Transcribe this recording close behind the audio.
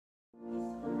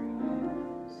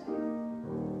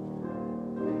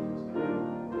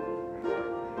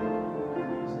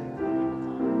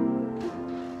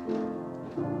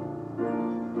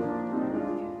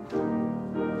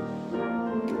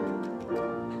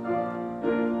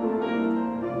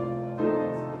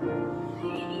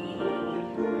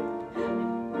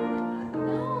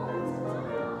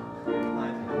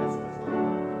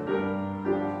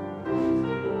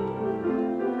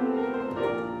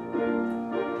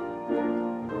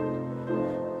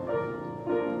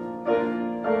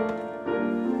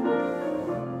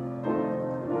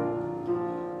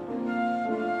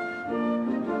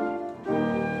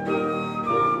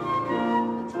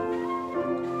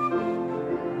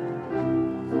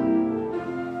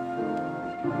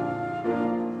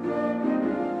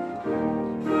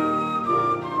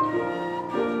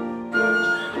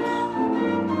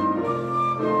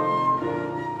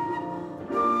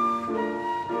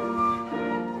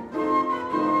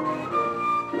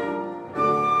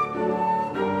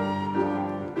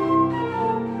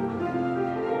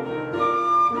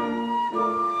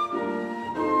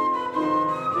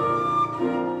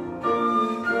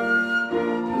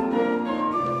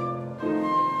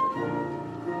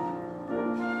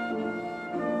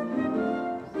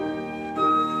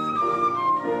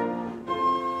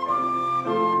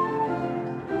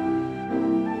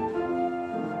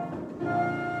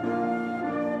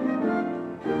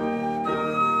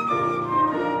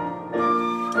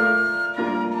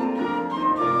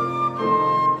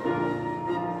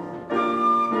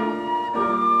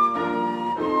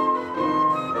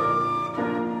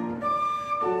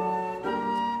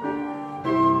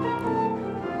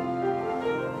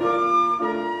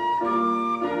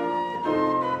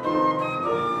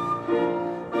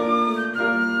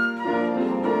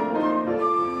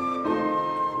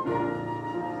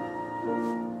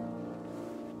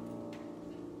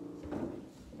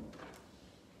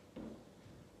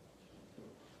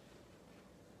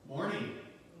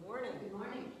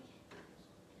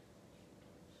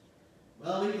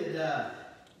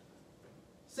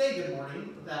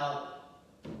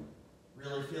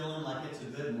really feeling like it's a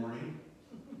good morning.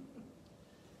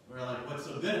 We're like, what's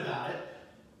so good about it?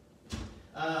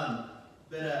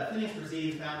 But Phineas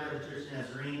Brzee, founder of the Church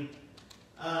Nazarene,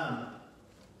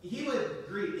 he would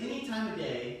greet any time of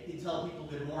day. He'd tell people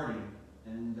good morning.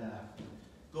 And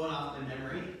going off in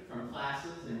memory from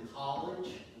classes in college,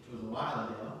 which was a while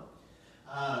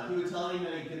ago, he would tell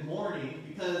anybody good morning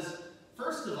because,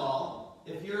 first of all,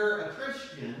 if you're a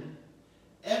Christian,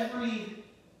 every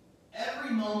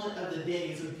moment of the day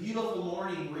is a beautiful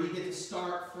morning where you get to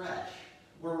start fresh,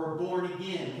 where we're born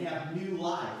again, we have new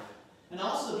life. And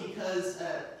also because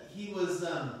he was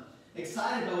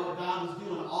excited about what God was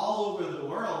doing all over the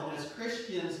world. And as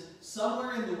Christians,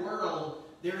 somewhere in the world,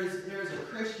 there is a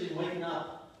Christian waking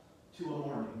up to a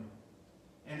morning.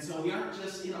 And so we aren't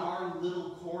just in our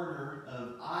little corner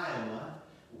of Iowa.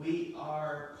 We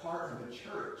are part of a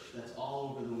church that's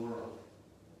all over the world.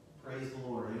 Praise the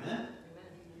Lord. Amen? Amen.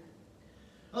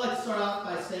 I'd like to start off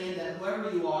by saying that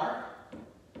whoever you are,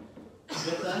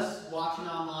 with us watching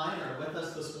online or with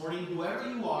us this morning, whoever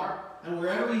you are and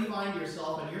wherever you find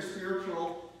yourself in your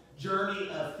spiritual journey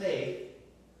of faith,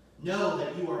 know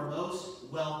that you are most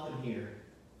welcome here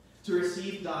to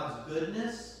receive God's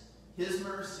goodness, His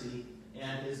mercy,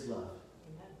 and His love.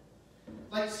 Amen.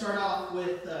 I'd like to start off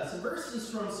with some verses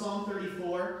from Psalm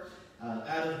 34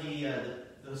 out of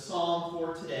the psalm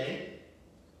for today.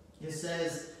 It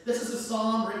says, this is a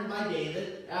psalm written by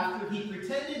David after he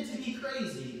pretended to be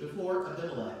crazy before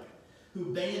Abimelech,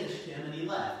 who banished him and he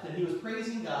left. And he was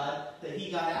praising God that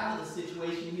he got out of the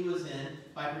situation he was in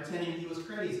by pretending he was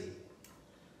crazy.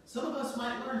 Some of us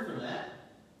might learn from that.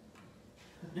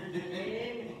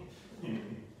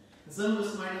 Some of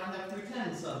us might not have to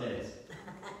pretend some days.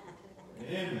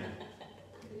 Amen.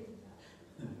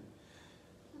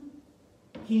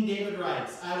 King David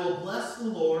writes, I will bless the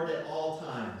Lord at all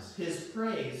times. His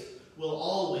praise will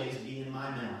always be in my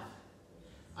mouth.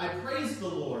 I praise the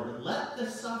Lord. Let the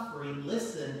suffering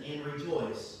listen and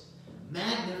rejoice.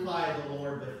 Magnify the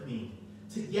Lord with me.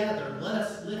 Together let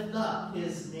us lift up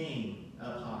His name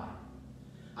up high.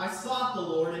 I sought the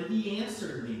Lord, and He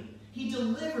answered me. He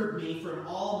delivered me from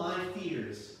all my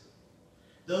fears.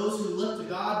 Those who look to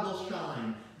God will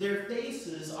shine. Their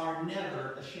faces are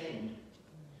never ashamed.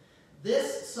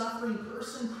 This suffering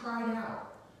person cried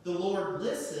out. The Lord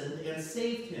listened and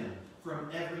saved him from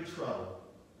every trouble.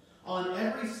 On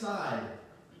every side,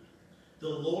 the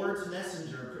Lord's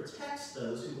messenger protects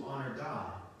those who honor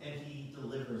God, and He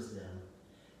delivers them.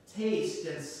 Taste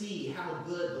and see how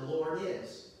good the Lord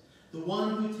is. The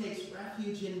one who takes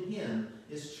refuge in Him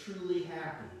is truly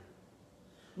happy.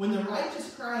 When the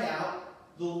righteous cry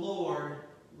out, the Lord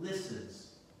listens.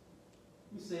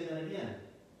 Let me say that again.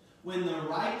 When the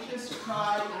righteous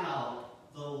cry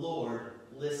out, the Lord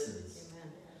listens.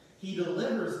 Amen. He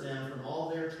delivers them from all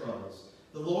their troubles.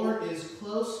 The Lord is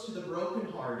close to the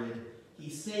brokenhearted. He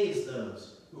saves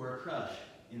those who are crushed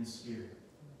in spirit.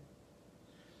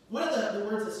 One of the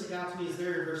words that stick out to me is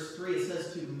there in verse 3. It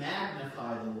says to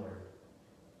magnify the Lord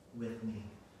with me.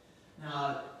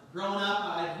 Now, growing up,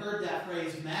 I'd heard that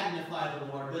phrase, magnify the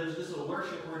Lord, but it was just a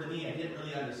worship word to me. I didn't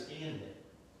really understand it.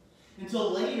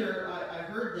 Until later, I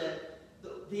heard that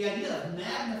the idea of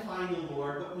magnifying the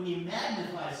Lord, but when you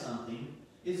magnify something,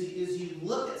 is you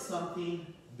look at something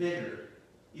bigger.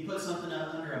 You put something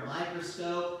up under a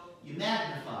microscope, you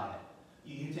magnify it.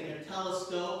 You take a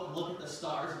telescope and look at the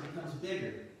stars, it becomes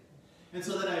bigger. And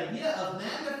so that idea of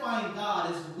magnifying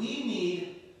God is we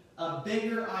need a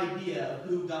bigger idea of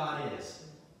who God is.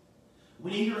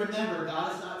 We need to remember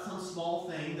God is not some small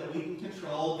thing that we can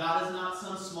control. God is not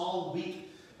some small, weak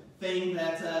thing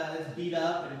that is beat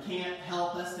up and can't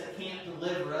help us, that can't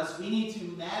deliver us. We need to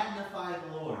magnify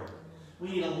the Lord. We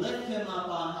need to lift Him up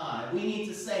on high. We need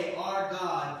to say, our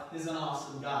God is an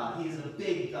awesome God. He is a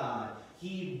big God.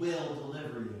 He will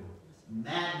deliver you.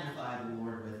 Magnify the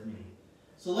Lord with me.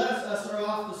 So let us start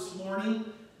off this morning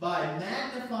by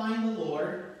magnifying the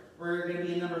Lord. We're going to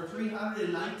be in number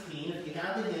 319. If you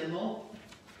have the hymnal,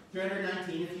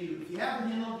 319. If you have the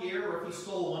hymnal here, or if you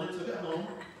stole one and took it home,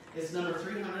 it's number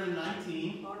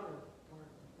 319.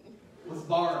 It was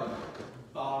borrowed.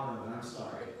 Borrowed. I'm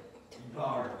sorry.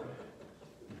 Borrowed.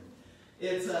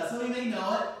 It's some of you may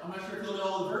know it. I'm not sure if you'll know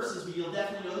all the verses, but you'll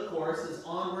definitely know the chorus. It's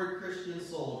Onward Christian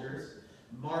Soldiers,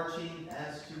 Marching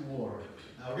as to War.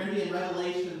 We're going to be in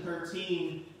Revelation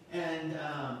 13, and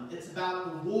it's about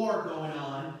the war going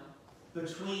on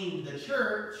between the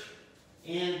church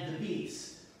and the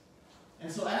beast.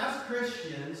 And so as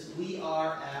Christians, we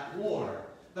are at war.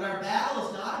 But our battle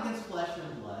is not against flesh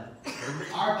and blood.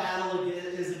 Our battle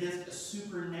is against a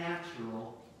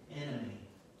supernatural enemy.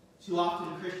 Too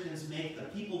often Christians make the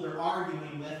people they're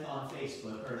arguing with on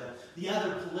Facebook or the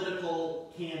other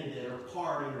political candidate or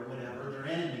party or whatever their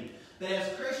enemy. But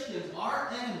as Christians,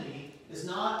 our enemy is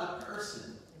not a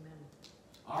person. Amen.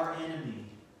 Our enemy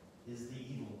is the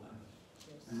evil one.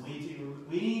 Yes. And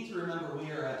we need to remember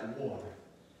we are at war.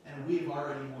 And we've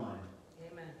already won.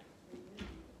 Amen.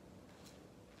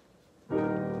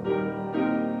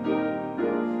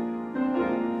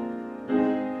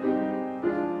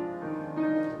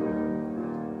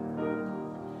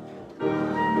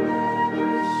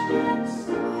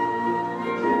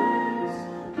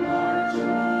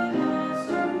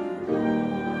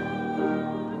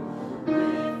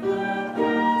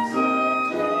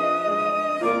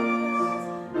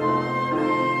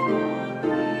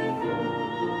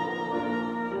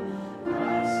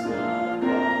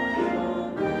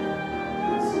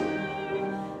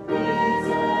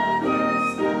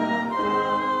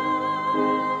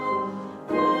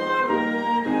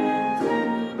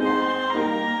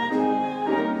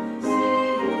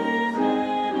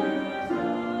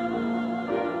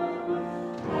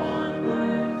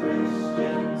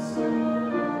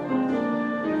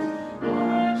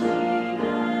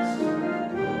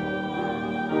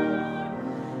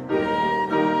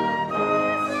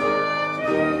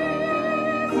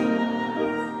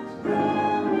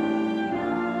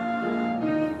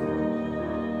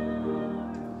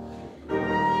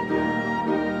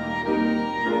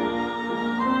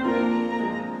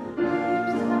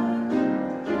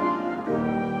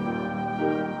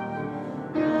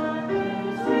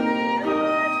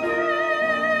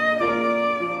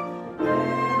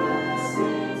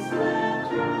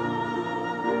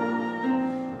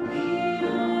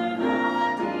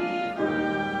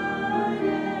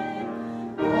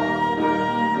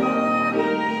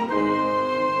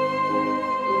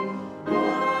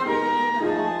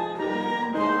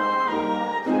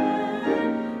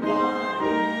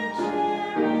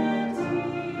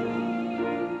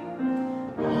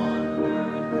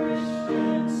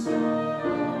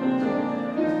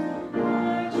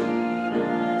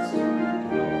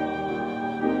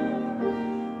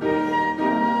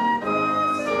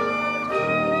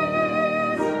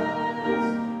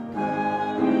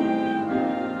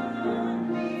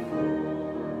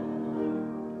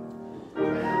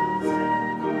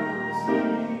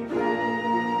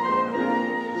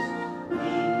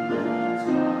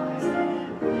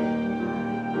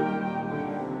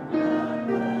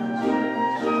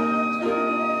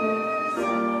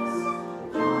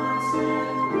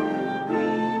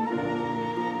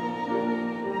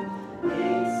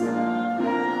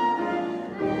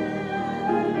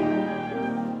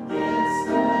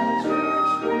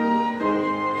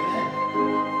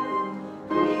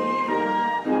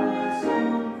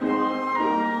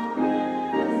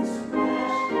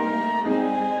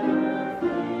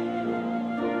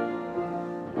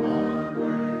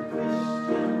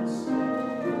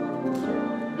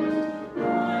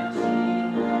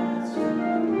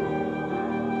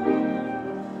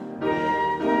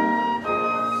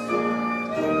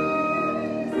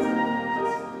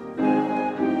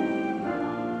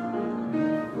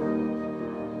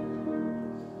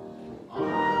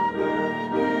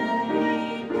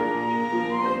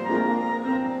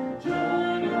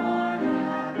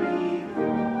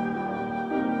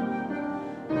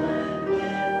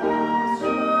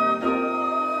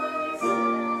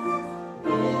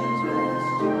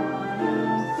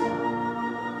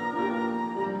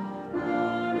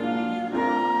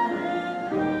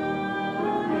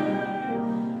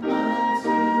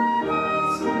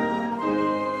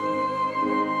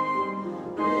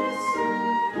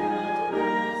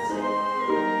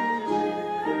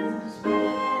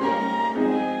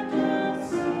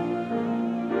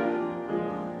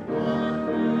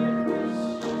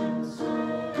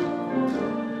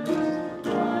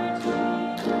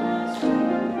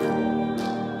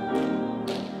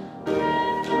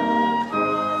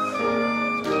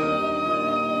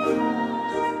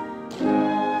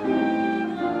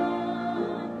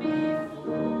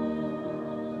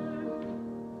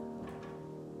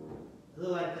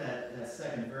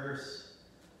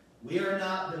 We are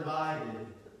not divided,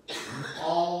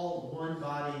 all one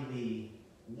body we,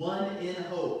 one in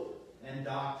hope and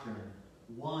doctrine,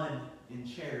 one in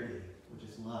charity, which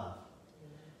is love.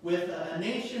 With a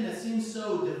nation that seems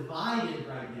so divided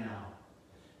right now,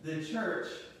 the church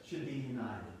should be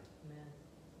united. Amen.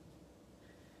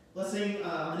 Let's sing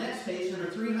on the next page,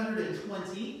 number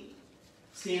 320.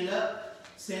 Stand up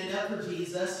for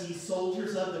Jesus, ye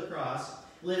soldiers of the cross.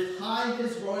 Lift high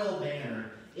his royal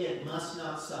banner, it must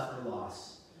not suffer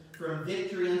loss. From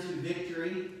victory unto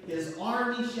victory, his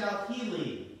army shall he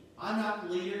lead. I'm not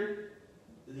the leader.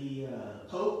 The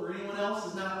Pope or anyone else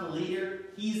is not the leader.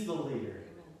 He's the leader. Amen.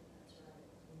 That's right.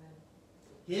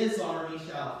 Amen. His army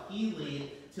shall he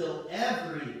lead till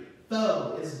every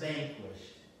foe is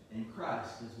vanquished, and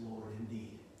Christ is Lord indeed.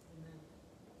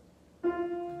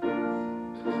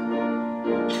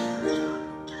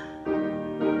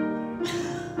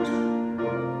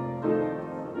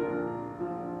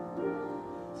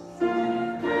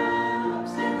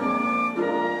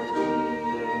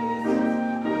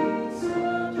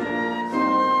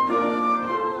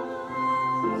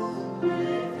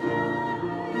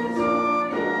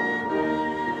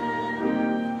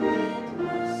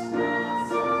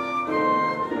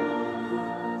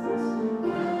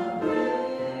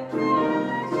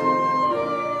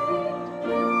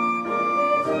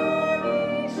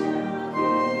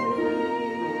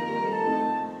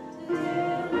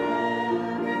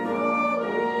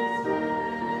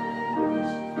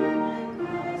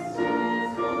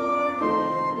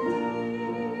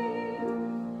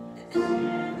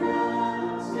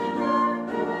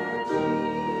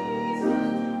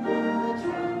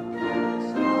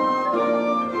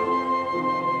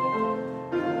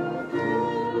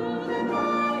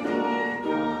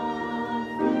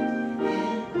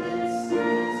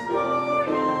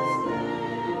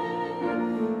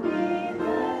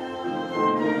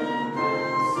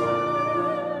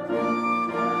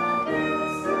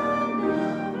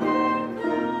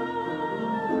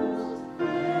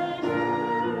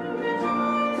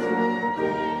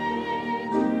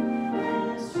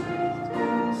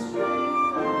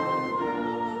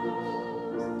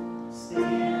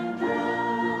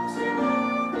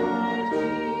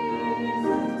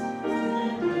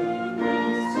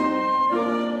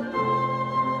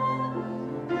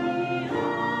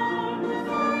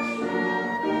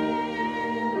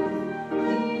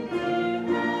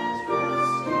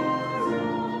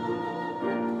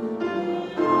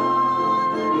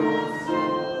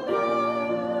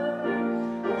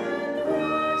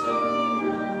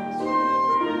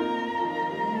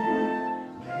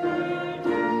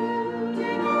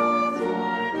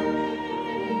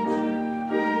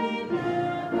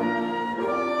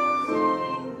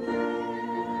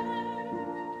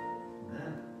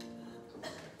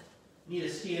 You need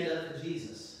to stand up for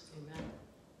Jesus. Amen.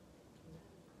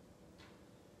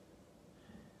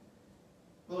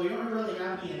 Well, we don't really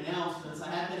have any announcements. I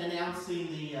have been announcing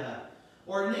the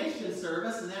ordination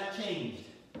service, and that changed.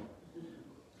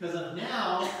 Because of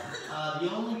now,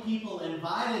 the only people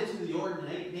invited to the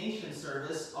ordination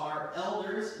service are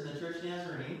elders in the Church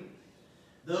Nazarene,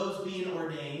 those being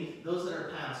ordained, those that are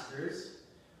pastors,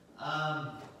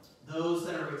 those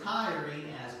that are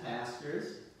retiring as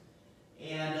pastors,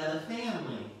 and the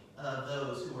family of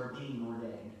those who are being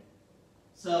ordained.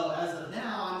 So as of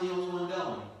now, I'm the only one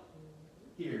going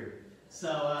here.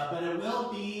 So, but it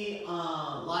will be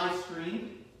live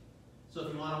streamed. So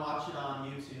if you want to watch it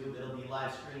on YouTube, it'll be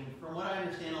live streamed. From what I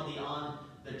understand, it'll be on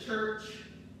the church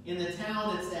in the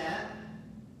town it's at.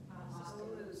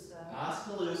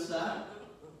 Oskaloosa.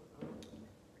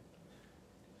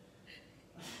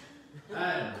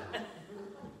 I don't know.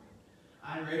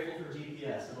 I'm grateful for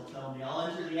GPS. It'll tell me. I'll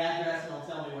enter the address and it'll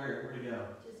tell me where to go.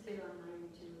 Just get on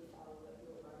 92 and follow it.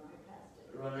 You'll run right past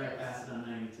it. Run right past it on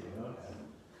 92. Okay.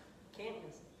 Can't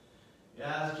miss it.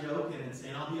 Yeah, I was joking and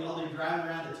saying I'll be driving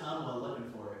around the tunnel looking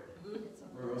for it.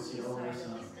 Or Osceola or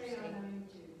something. Stay on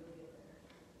 92. You'll get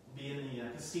there. Be in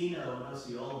the casino in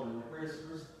Osceola and like, where's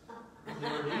the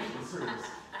ordination service?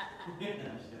 No,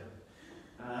 I'm just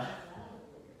joking.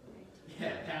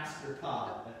 Yeah, Pastor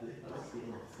Cobb at the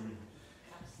Osceola Casino.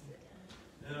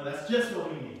 No, that's just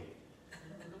what we need.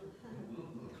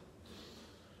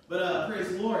 But praise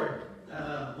the Lord,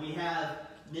 we have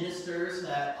ministers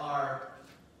that are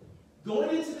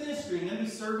going into ministry and going to be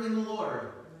serving the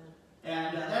Lord.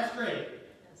 And that's great.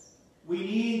 We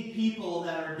need people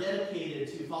that are dedicated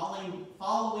to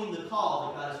following the call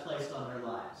that God has placed on their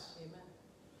lives. Amen.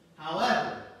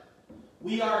 However,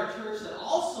 we are a church that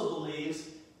also believes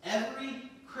every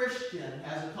Christian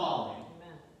has a calling.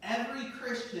 Amen. Every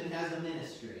Christian has a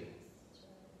ministry.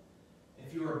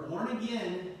 If you are born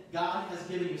again, God has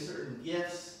given you certain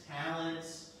gifts,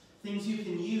 talents, things you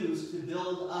can use to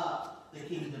build up the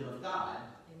kingdom of God.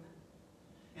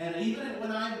 Amen. And even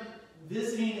when I'm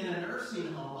visiting in a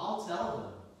nursing home, I'll tell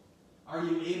them, are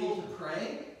you able to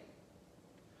pray?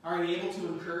 Are you able to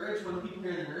encourage when people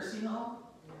here in the nursing home?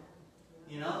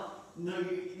 You know, no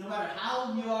matter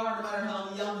how you are, no matter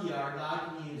how young you are,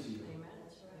 God can use you. Amen.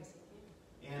 That's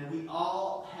right. And we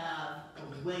all have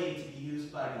a way to be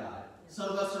used by God. Some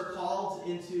of us are called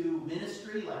into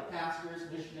ministry, like pastors,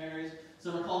 missionaries.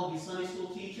 Some are called to be Sunday school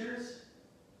teachers.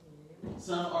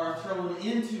 Some are thrown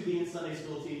into being Sunday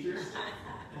school teachers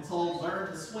and told,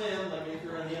 learn to swim like if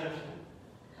you're in the ocean.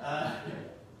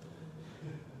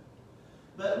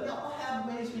 But we all have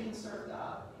ways we can serve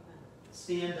God.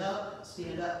 Stand up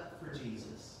for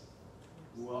Jesus.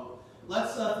 Well,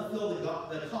 let's fulfill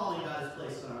the calling God has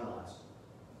placed on our lives.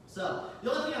 So,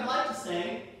 the only thing I'd like to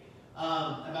say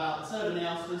about, instead of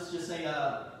announcements, just say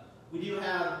we do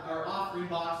have our offering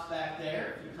box back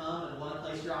there. If you come and want to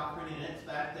place your offering in it, it's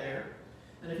back there.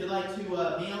 And if you'd like to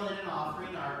mail in an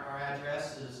offering, our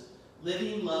address is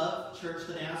Living Love Church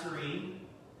the Nazarene,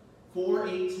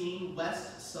 418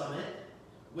 West Summit,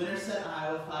 Winterset,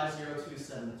 Iowa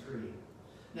 50273.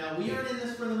 Now, we aren't in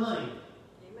this for the money.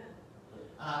 Amen.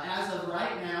 As of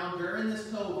right now, during this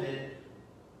COVID,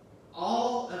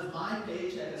 all of my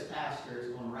paycheck as pastor is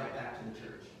going right back to the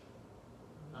church.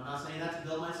 I'm not saying that to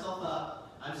build myself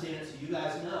up. I'm saying it so you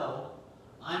guys know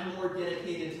I'm more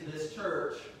dedicated to this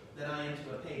church than I am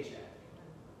to a paycheck.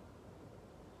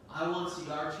 I want to see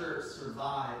our church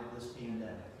survive this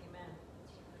pandemic. Amen.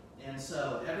 And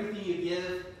so everything you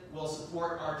give will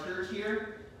support our church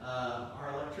here,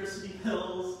 our electricity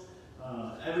bills,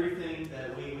 everything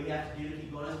that we have to do to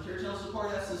keep going as a church. And it'll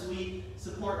support us as we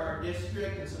support our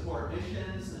district and support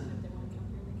missions. And If they want to come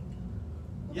here, they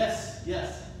can come.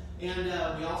 yes.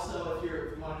 And we also, if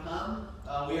you want to come,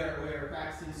 we are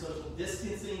practicing social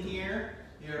distancing here.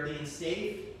 We are being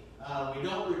safe. We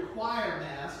don't require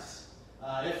masks.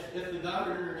 If the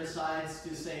governor decides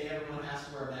to say everyone has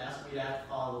to wear a mask, we'd have to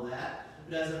follow that.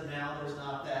 But as of now, there's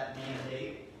not that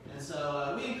mandate. And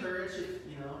so we encourage, if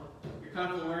you're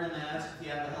comfortable wearing a mask, if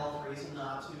you have a health reason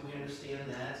not to, we understand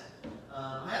that.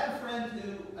 I have a friend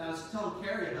who, I was telling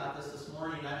Carrie about this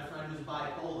morning, I have a friend who's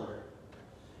bipolar.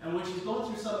 And when she's going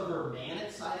through some of her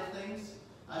manic side of things,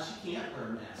 she can't wear a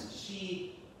mask.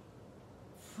 She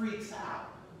freaks out.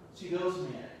 She goes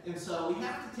manic. And so we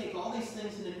have to take all these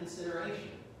things into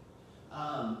consideration.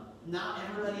 Not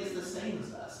everybody is the same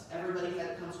as us. Everybody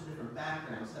comes from different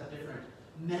backgrounds, have different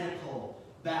medical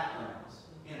backgrounds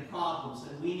and problems,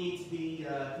 and we need to be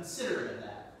considerate of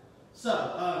that.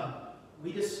 So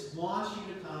we just want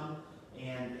you to come,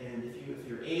 and if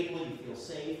you're able, you feel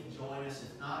safe, join us.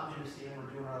 If not, we understand we're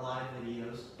doing our live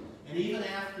videos. And even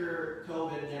after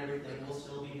COVID and everything, we'll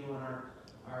still be doing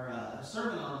our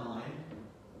sermon online.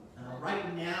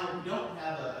 Right now, we don't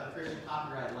have a Christian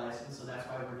copyright license, so that's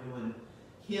why we're doing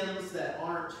hymns that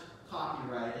aren't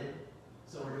copyrighted.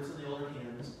 So we're doing some of the older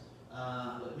hymns.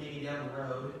 But maybe down the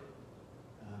road,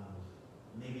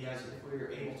 maybe if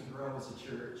we're able to grow as a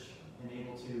church and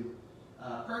able to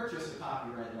purchase a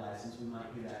copyright license, we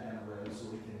might do that down the road so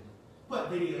we can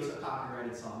put videos of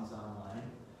copyrighted songs online.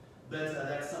 But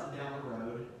that's something down the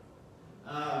road.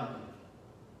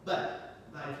 But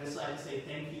I'd just like to say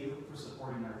thank you for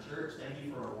supporting our church. Thank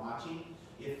you for watching.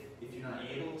 If you're not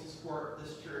able to support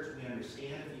this church, we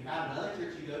understand. If you have another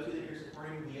church you go to that you're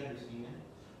supporting, we understand.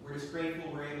 We're just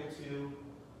grateful we're able to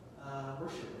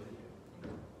worship with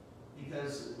you.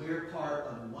 Because we're part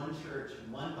of one church,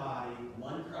 one body,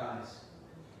 one Christ.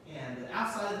 And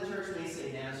outside of the church, we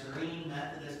say Nazarene,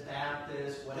 Methodist,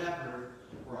 Baptist, whatever,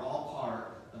 we're all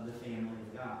part of the family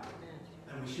of God.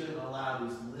 And we shouldn't allow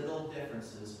these little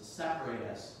differences to separate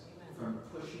us from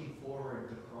pushing forward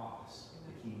the cross,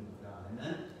 the kingdom of God.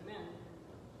 Amen? Amen.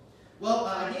 Well,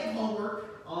 I gave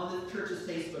homework on the church's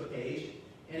Facebook page,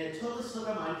 and it totally slipped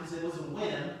my mind because it was a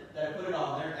whim that I put it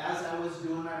on there as I was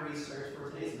doing my research for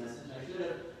today's message. I should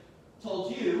have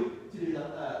told you to do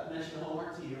mention the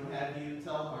homework to you and have you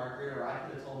tell Margaret, or I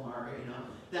could have told Margaret,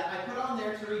 that I put on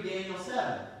there to read Daniel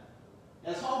 7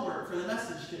 as homework for the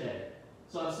message today.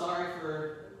 So I'm sorry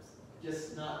for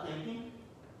just not thinking.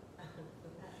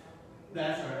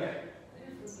 That's all right.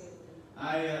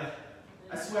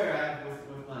 I swear,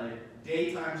 with my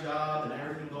daytime job and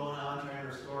everything going on, trying to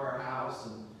restore our house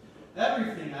and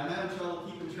everything, I'm having trouble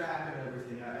keeping track of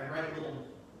everything. I write little,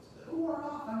 we're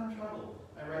off, I'm in trouble.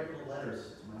 I write little letters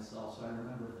to myself so I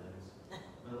remember things.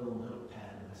 My little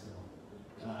notepad to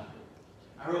myself.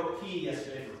 I wrote P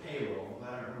yesterday for payroll,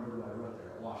 but I don't remember what I wrote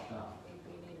there. It washed off.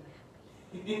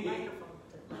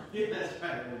 Yeah, that's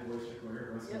right. A voice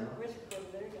recorder. Yep, voice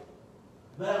recorder, there you go.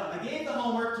 But I gave the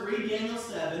homework to read Daniel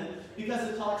 7 because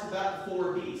it talks about the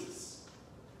 4 beasts.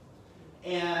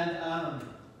 And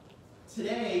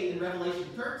today in Revelation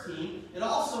 13, it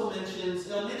also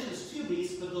mentions 2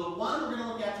 beasts, but the one we're going to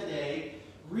look at today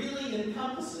really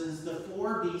encompasses the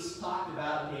 4 beasts talked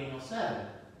about in Daniel 7.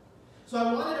 So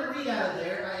I wanted to read out of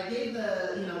there. I gave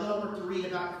the homework to read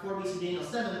about the 4 beasts in Daniel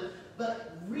 7,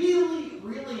 but really,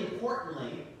 really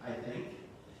importantly, I think,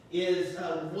 is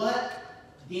what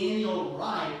Daniel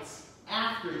writes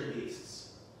after the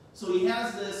beasts. So he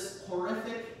has this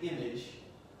horrific image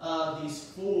of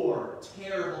these 4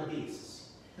 terrible beasts.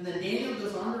 And then Daniel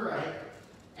goes on to write,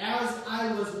 as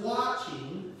I was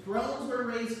watching, thrones were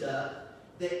raised up,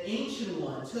 the Ancient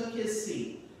One took his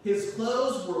seat. His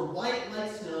clothes were white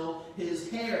like snow, his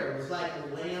hair was like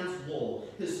a lamb's wool.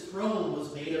 His throne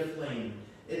was made of flame.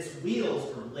 Its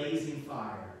wheels were blazing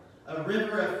fire. A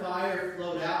river of fire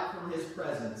flowed out from his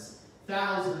presence.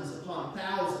 Thousands upon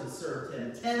thousands served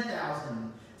him.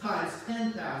 10,000 times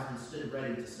 10,000 stood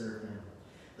ready to serve him.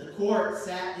 The court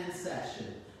sat in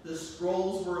session. The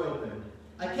scrolls were opened.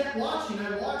 I kept watching.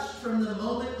 I watched from the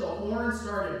moment the horn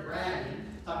started bragging.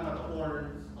 Talking about the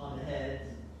horn on the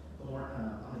head, the horn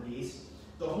on the beast.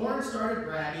 The horn started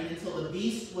bragging until the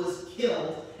beast was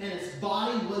killed and its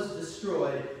body was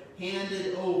destroyed,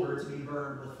 handed over to be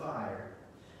burned with fire.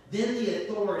 Then the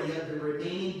authority of the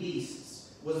remaining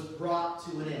beasts was brought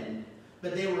to an end,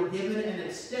 but they were given an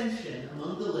extension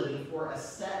among the living for a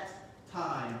set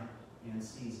time and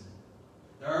season.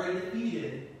 They're already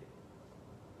defeated,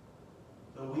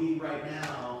 but we right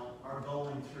now are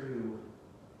going through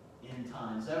end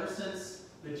times. Ever since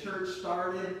the church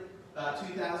started about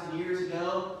 2,000 years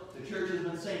ago, the church has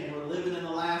been saying we're living in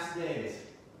the last days.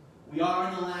 We are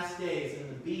in the last days, and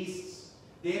the beasts,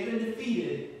 they have been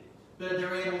defeated, but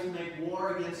they're able to make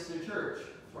war against the church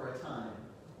for a time.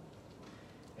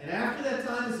 And after that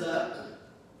time is up,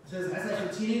 it says, as I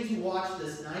continued to watch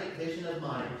this night vision of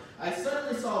mine, I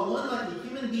suddenly saw one like a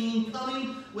human being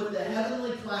coming with the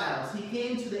heavenly clouds. He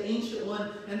came to the Ancient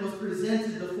One and was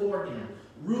presented before him.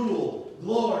 Rule,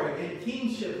 glory, and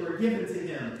kingship were given to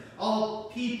him.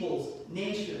 All peoples,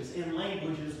 nations, and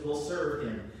languages will serve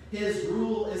him. His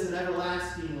rule is an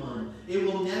everlasting one. It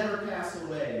will never pass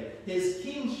away. His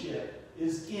kingship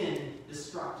is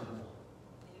indestructible.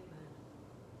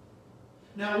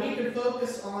 Now, we can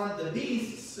focus on the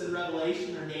beasts in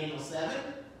Revelation or Daniel 7,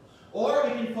 or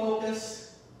we can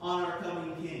focus on our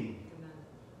coming King.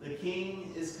 The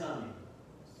King is coming.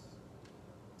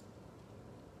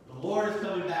 The Lord is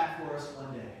coming back for us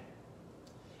one day.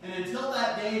 And until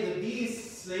that day, the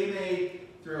beasts, they may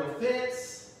throw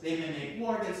fits, they may make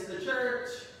war against the church,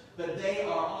 but they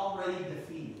are already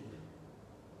defeated,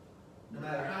 no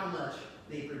matter how much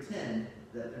they pretend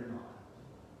that they're not.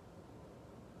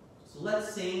 So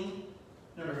let's sing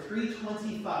number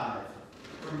 325,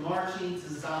 We're Marching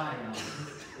to Zion,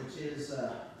 which is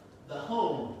the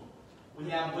home we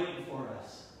have waiting for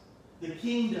us. The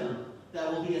kingdom that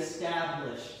will be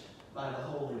established by the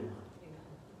Holy One.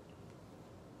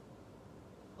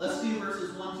 Let's do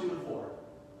verses 1, 2, and 4.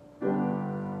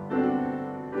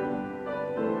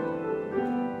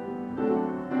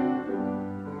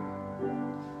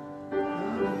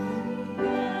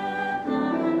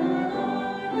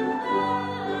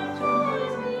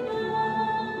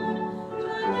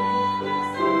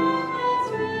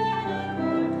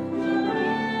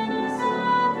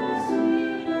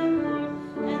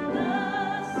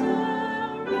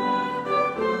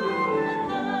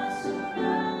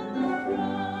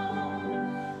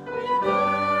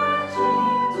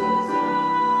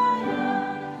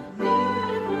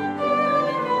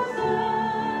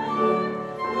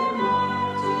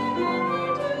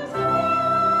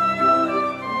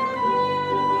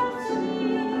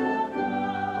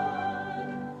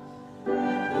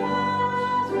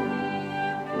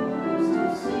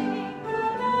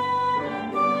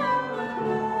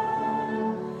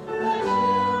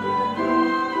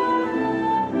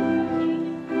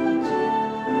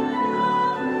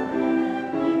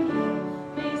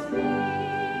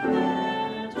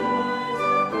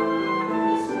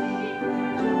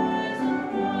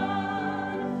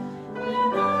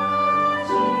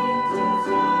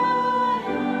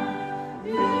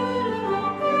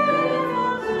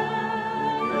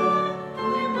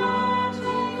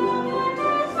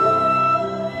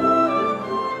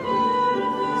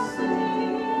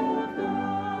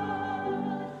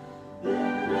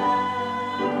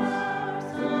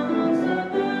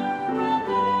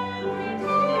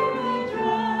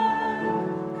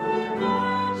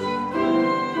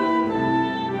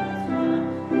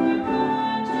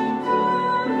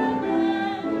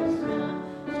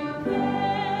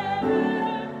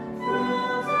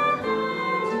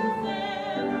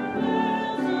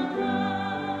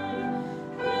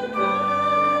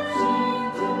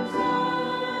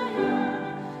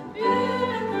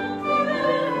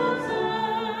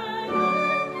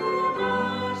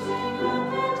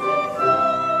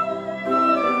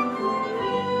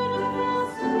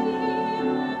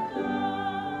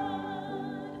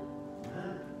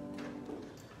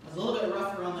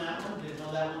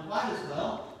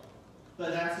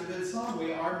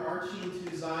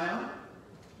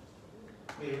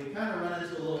 we kind of run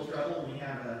into a little trouble when we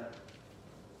have a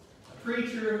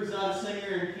preacher who's not a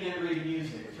singer and can't read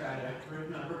music. Try to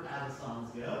remember how the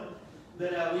songs go.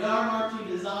 But we are marching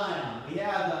to Zion. We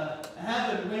have a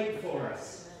heaven wait for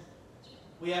us.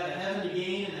 We have a heaven to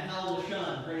gain and a hell to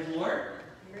shun. Praise the Lord.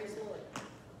 Praise the Lord.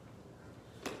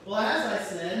 Well, as I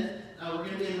said, we're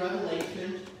going to be in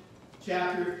Revelation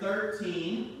chapter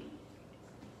 13.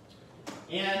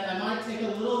 And I might take a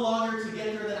little longer to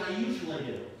get there than I usually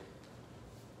do.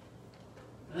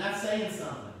 And that's saying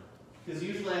something. Because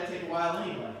usually I take a while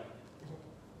anyway.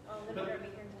 Oh, then we're going to be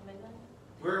here until midnight?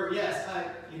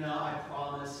 I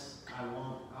promise I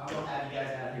will have you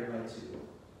guys out of here by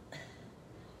 2.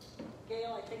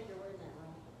 Gail, I think you're wearing that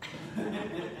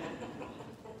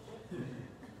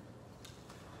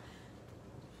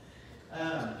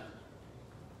wrong.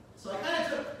 So I kind of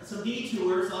took some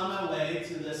detours on my way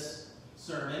to this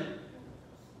sermon.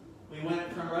 We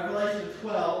went from Revelation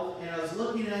 12, and I was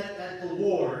looking at the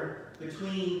war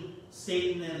between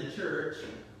Satan and the church.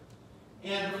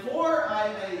 And before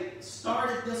I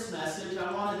started this message,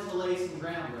 I wanted to lay some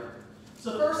groundwork.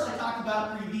 So first I talked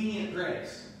about prevenient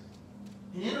grace.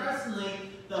 And interestingly,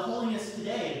 the Holiness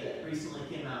Today that recently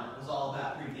came out was all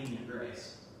about prevenient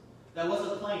grace. That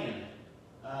wasn't planned.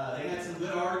 They had some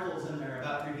good articles in there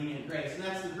about prevenient grace. And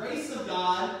that's the grace of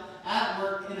God at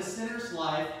work in a sinner's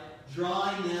life,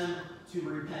 drawing them to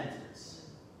repentance.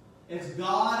 It's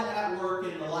God at work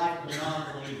in the life of a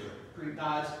non-believer.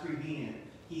 God's prevenient.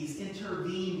 He's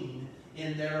intervening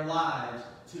in their lives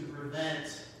to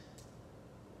prevent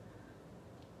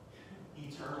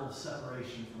eternal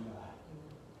separation from God.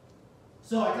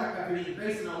 So I talked about prevenient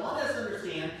grace, and I want us to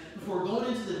understand, before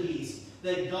going into the beast,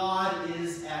 that God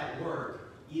is at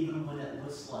work, even when it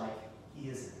looks like He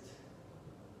isn't.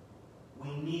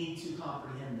 We need to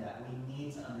comprehend that. We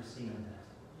need to understand that.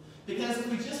 Because if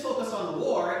we just focus on the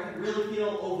war, it can really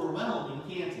feel overwhelming,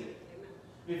 can't it?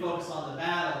 We focus on the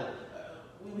battle.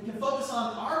 We can focus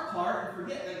on our part and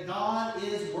forget that God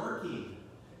is working.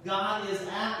 God is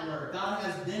at work. God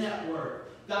has been at work.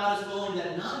 God is willing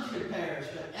that none should perish,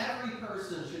 but every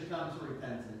person should come to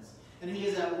repentance. And He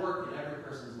is at work in every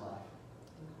person's life.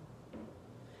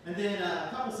 And then a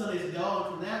couple Sundays ago,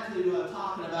 from that to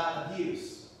talking about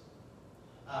abuse.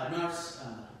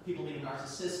 People being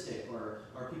narcissistic or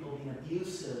people being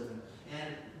abusive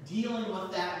and dealing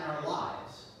with that in our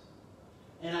lives.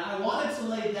 And I wanted to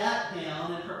lay that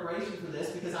down in preparation for this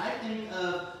because I think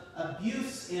of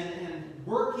abuse and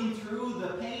working through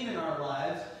the pain in our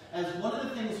lives as one of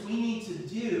the things we need to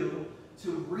do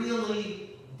to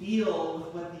really deal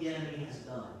with what the enemy has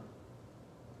done.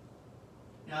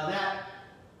 Now that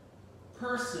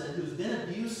person who's been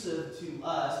abusive to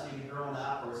us, maybe growing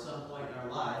up or at some point in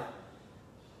our life,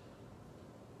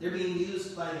 they're being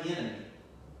used by the enemy,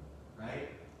 right?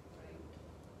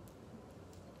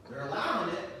 They're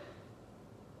allowing it,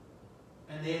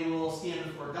 and they will stand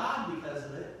before God because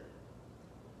of it.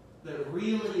 But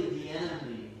really, the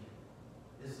enemy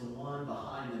is the one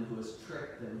behind them who has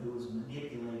tricked them, who is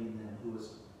manipulating them, who has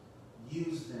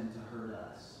used them to hurt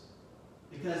us.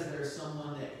 Because there's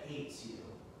someone that hates you,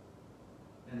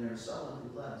 and there's someone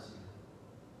who loves you.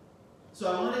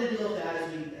 So I wanted to deal with that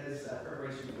as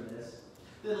preparation for this.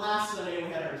 Then last Sunday we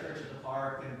had our church at the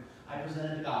park, and I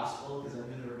presented the gospel because I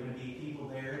knew there were going to be people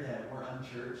there that were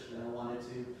unchurched, and I wanted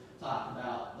to talk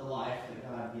about the life that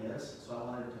God gives. So I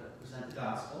wanted to present the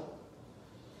gospel.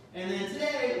 And then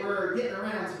today we're getting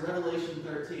around to Revelation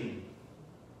 13.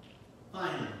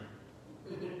 Finally.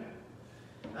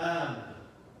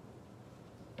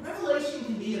 Revelation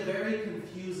can be a very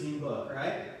confusing book,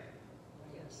 right?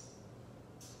 Yes.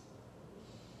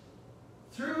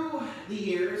 Through the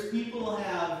years, people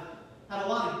have had a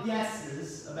lot of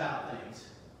guesses about things.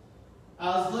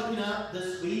 I was looking up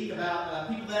this week about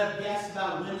people that have guessed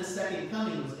about when the second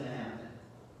coming was going to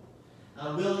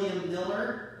happen. William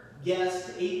Miller guessed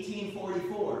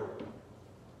 1844.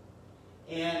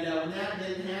 And when that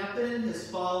didn't happen, his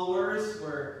followers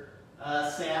were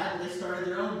sad. They started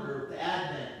their own group, the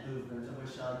Advent movement, of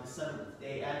which the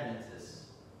Seventh-day Adventists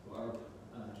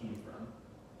came from.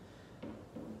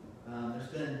 There's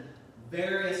been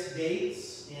various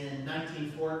dates in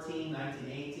 1914,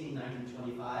 1918,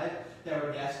 1925 that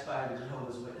were guessed by the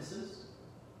Jehovah's Witnesses.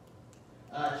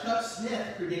 Chuck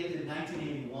Smith predicted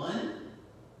 1981.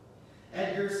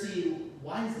 Edgar C.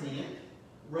 Weisnick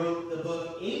wrote the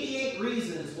book 88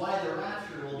 Reasons Why the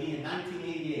Rapture Will Be in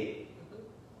 1988.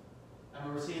 I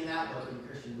remember seeing that book in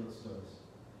Christian bookstores.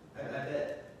 I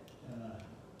bet you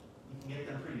can get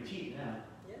them pretty cheap now.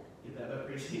 Yeah. Get that book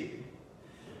pretty cheap.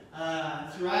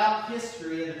 Throughout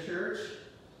history of the church,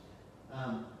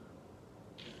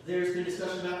 There's been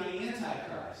discussion about the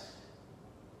Antichrist.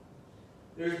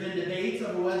 There's been debates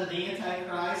over whether the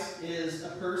Antichrist is a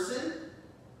person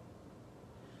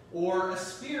or a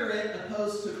spirit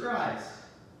opposed to Christ.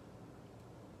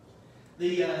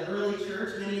 The early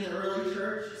church, many in the early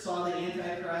church, saw the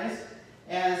Antichrist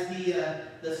as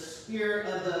the spirit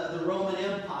of the Roman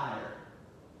Empire.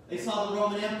 They saw the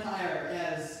Roman Empire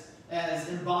as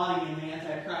embodying the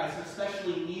Antichrist,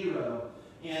 especially Nero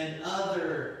and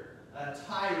other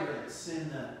tyrants in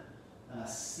the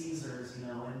Caesars, in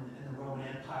the Roman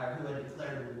Empire who had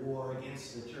declared war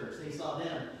against the church. They saw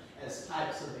them as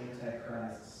types of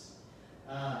antichrists.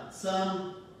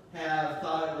 Some have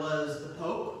thought it was the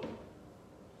Pope.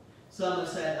 Some have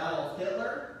said Adolf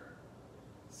Hitler.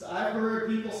 So I've heard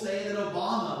people say that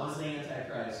Obama was the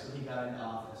Antichrist when he got into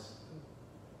office.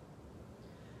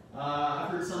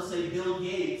 I've heard some say Bill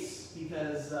Gates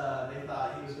because they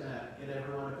thought he was going to get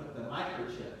everyone to put the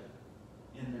microchip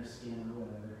in their skin or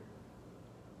whatever.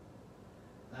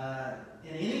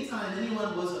 And anytime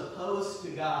anyone was opposed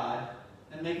to God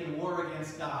and making war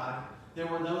against God, there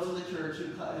were those in the church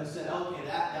who said, okay,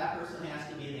 that person has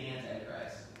to be the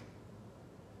Antichrist.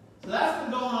 So that's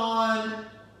been going on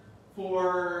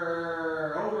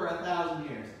for over 1,000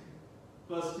 years.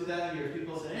 Close to 2,000 years.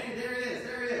 People say, hey, there he is,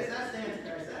 that's the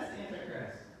Antichrist, that's the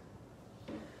Antichrist.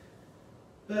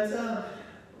 But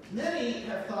many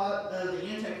have thought of the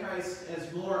Antichrist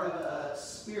as more of a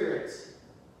spirit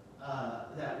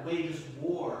that wages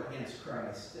war against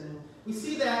Christ. And we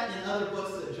see that in other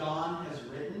books that John has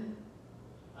written.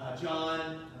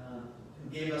 John, who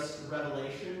gave us the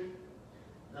Revelation,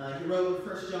 he wrote in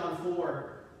 1 John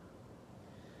 4,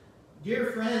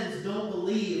 "Dear friends, don't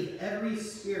believe every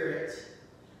spirit.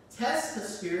 Test the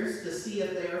spirits to see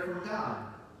if they are from God,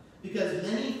 because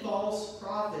many false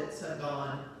prophets have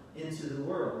gone into the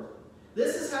world.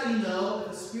 This is how you know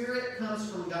if a spirit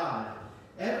comes from God.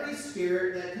 Every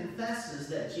spirit that confesses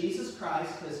that Jesus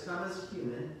Christ has come as a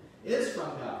human is from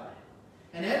God.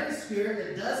 And every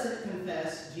spirit that doesn't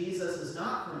confess Jesus is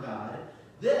not from God,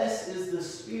 this is the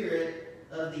spirit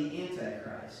of the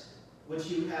Antichrist, which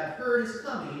you have heard is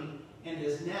coming and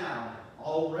is now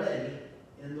already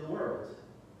in the world.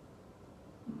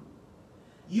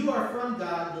 You are from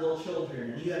God, little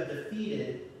children, and you have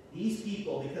defeated these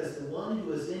people because the one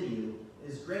who is in you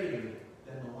is greater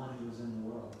than the one who is in the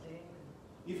world."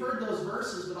 You've heard those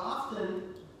verses, but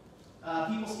often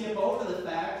people skip over the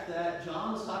fact that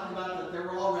John was talking about that there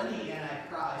were already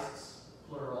antichrists,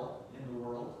 plural, in the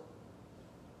world.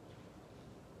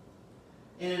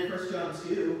 And in 1 John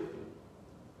 2,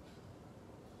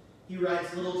 he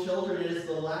writes, "Little children, it is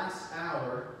the last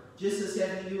hour. Just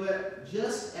as you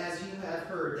have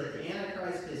heard that the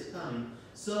Antichrist is coming,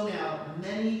 so now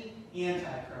many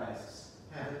antichrists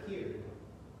have appeared.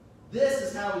 This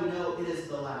is how we know it is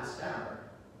the last hour.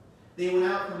 They went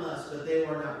out from us, but they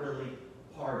were not really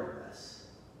part of us.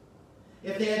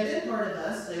 If they had been part of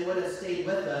us, they would have stayed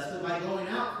with us, but by going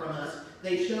out from us,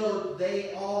 they showed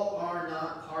they all are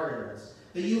not part of us.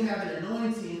 But you have an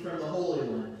anointing from the Holy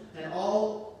One, and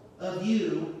all of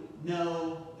you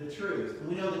know the truth." And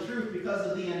we know the truth because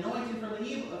of the anointing from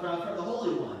the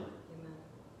Holy One. Amen.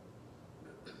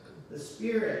 The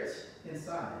Spirit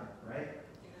inside, right?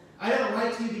 "I don't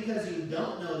write to you because you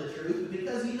don't know the truth, but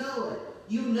because you know it.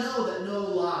 You know that no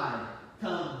lie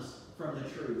comes from the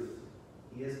truth."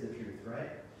 He is the truth, right?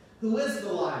 "Who is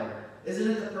the liar? Isn't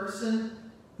it the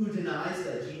person who denies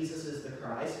that Jesus is the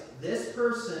Christ? This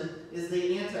person is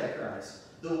the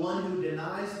Antichrist, the one who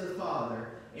denies the Father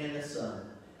and the Son.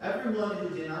 Everyone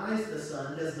who denies the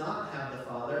Son does not have the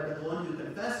Father, but the one who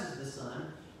confesses the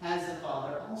Son has the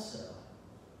Father also."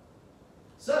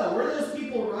 So, were those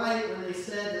people right when they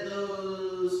said that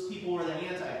those people were the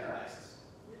Antichrists?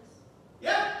 Yes.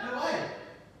 Yeah, no way.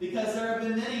 Because there have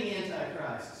been many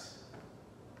Antichrists.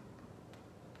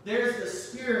 There's the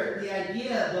spirit, the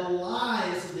idea, the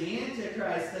lies of the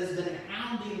Antichrist has been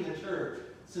hounding the church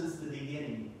since the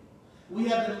beginning. We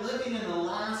have been living in the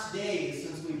last days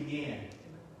since we began.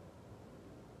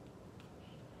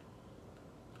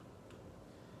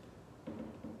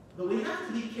 But we have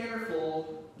to be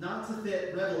careful not to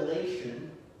fit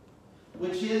Revelation,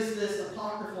 which is this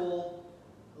apocryphal,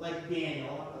 like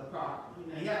Daniel.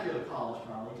 You have to go to college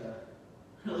probably to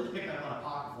really pick up on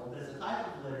apocryphal, but it's a type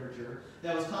of literature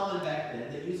that was common back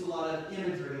then that used a lot of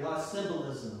imagery, a lot of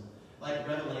symbolism, like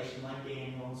Revelation, like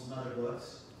Daniel, and some other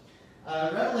books.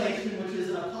 Revelation, which is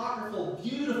an apocryphal,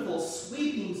 beautiful,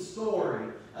 sweeping story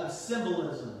of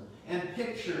symbolism and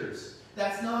pictures.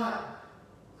 That's not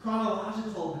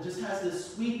chronological, but just has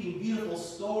this sweeping, beautiful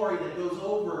story that goes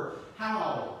over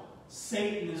how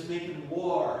Satan is making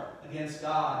war against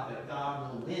God, but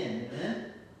God will win. Amen?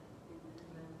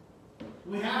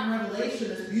 We have in Revelation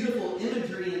this beautiful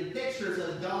imagery and pictures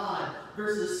of God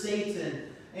versus Satan,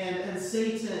 and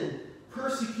Satan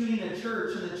persecuting the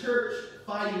church and the church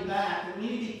fighting back. And we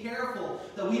need to be careful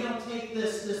that we don't take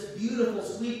this beautiful,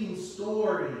 sweeping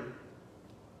story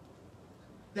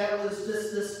that was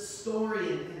just this story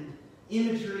and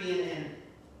imagery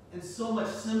and so much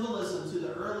symbolism to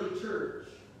the early church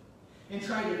and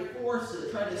try to force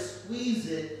it, try to squeeze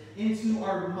it into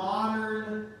our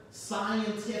modern,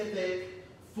 scientific,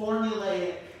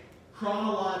 formulaic,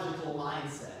 chronological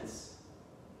mindsets.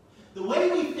 The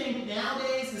way we think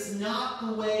nowadays is not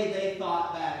the way they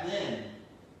thought back then.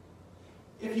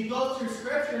 If you go through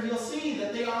scriptures, you'll see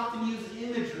that they often use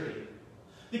imagery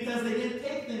because they didn't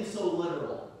take things so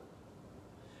literal.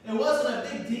 It wasn't a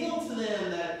big deal to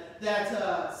them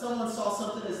that someone saw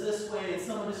something as this way and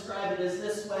someone described it as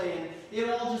this way, and it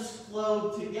all just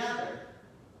flowed together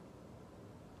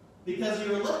because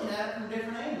you were looking at it from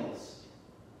different angles.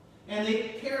 And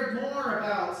they cared more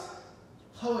about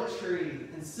poetry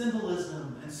and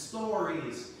symbolism and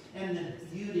stories and the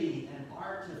beauty and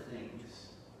art of things.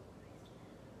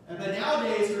 But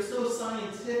nowadays we're so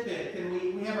scientific, and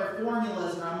we have our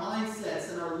formulas and our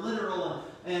mindsets and our literal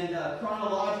and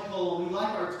chronological, and we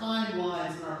like our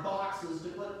timelines and our boxes to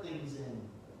put things in.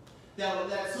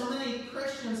 That so many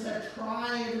Christians have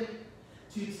tried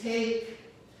to take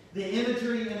the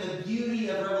imagery and the beauty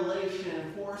of Revelation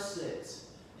and force it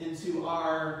into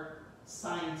our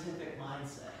scientific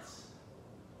mindsets.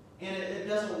 And it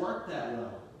doesn't work that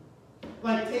well.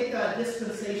 Like, take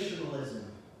dispensationalism.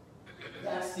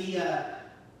 That's the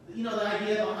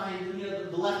idea behind,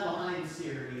 the Left Behind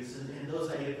series and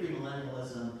those ideas of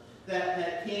premillennialism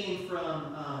that came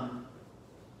from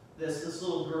this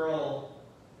little girl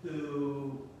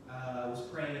who was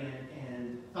praying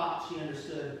and thought she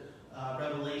understood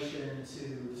Revelation to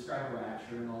describe a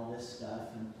rapture and all this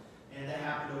stuff, and that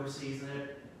happened overseas, and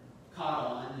it caught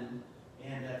on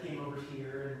and came over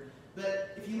here.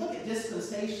 But if you look at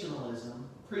dispensationalism,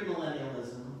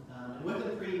 premillennialism, and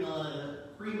within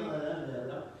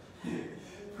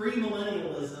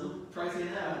premillennialism, try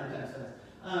saying that 100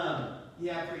 times.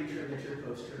 Yeah, preacher, get your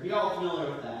poster. You're all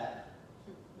familiar with that.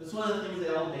 It's one of the things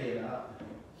they all debate about.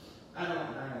 I'm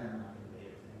not going to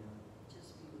debate it anymore. Just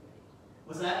be ready.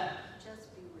 What's that?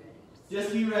 Just be ready.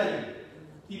 Just be ready.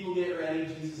 People get ready.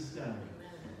 Jesus is coming.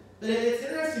 But it's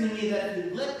interesting to me that if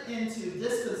you look into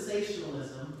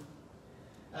dispensationalism,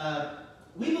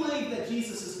 we believe that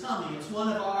Jesus is coming. It's one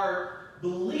of our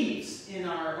beliefs in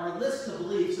our list of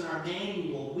beliefs in our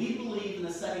manual. We believe in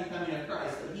the second coming of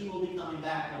Christ, that He will be coming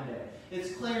back one day.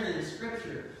 It's clear in the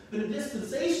Scripture. But in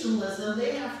dispensationalism,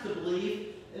 they have to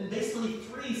believe in basically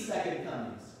 3 second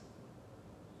comings.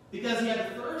 Because you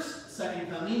have the first second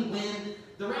coming when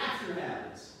the rapture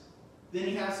happens. Then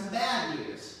you have some bad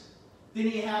years. Then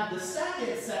you have the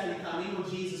second coming when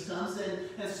Jesus comes in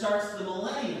and starts the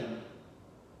millennium.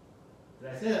 Did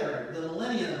I say that right? The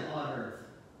millennium on earth.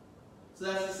 So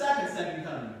that's the second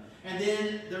coming. And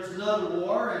then there's another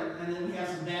war, and then we have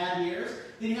some bad years.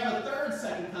 Then you have a third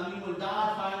second coming when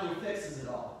God finally fixes it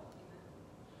all.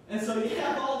 And so you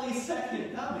have all these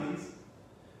second comings.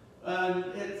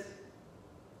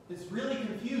 It's really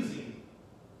confusing.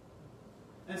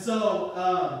 And so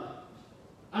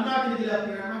I'm not going to get up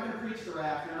here. I'm not going to preach the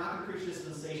rapture. I'm not going to preach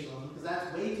dispensationalism because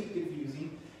that's way too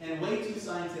confusing and way too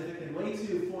scientific and way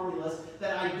too formulous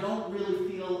that I don't really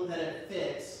feel that it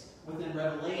fits within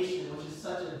Revelation, which is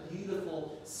such a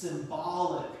beautiful,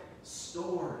 symbolic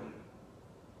story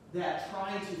that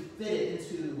trying to fit it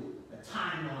into a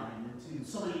timeline, into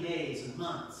so many days and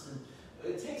months, and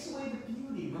it takes away the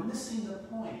beauty. We're missing the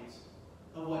point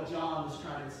of what John was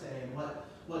trying to say and what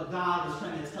God was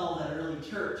trying to tell that early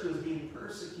church who was being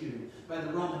persecuted by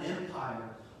the Roman Empire.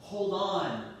 Hold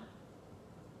on.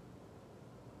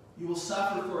 You will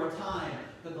suffer for a time,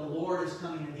 but the Lord is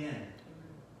coming again.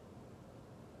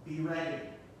 Be ready.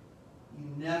 You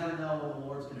never know when the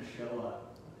Lord's going to show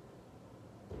up.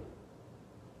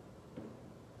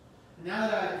 And now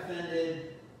that I've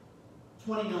offended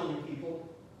 20 million people,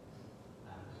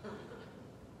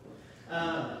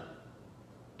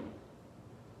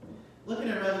 looking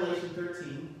at Revelation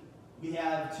 13, we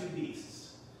have 2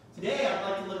 beasts. Today I'd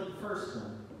like to look at the first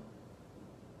one.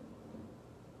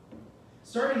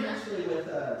 Starting actually with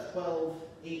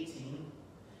 12:18.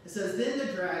 It says, "Then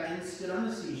the dragon stood on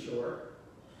the seashore,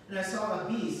 and I saw a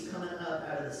beast coming up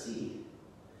out of the sea.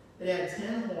 It had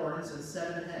 10 horns and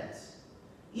 7 heads.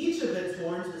 Each of its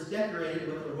horns was decorated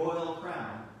with a royal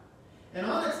crown, and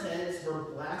on its heads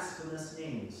were blasphemous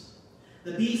names.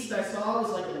 The beast I saw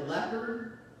was like a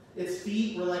leopard, Its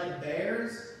feet were like a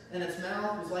bear's, and its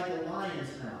mouth was like a lion's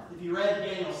mouth. If you read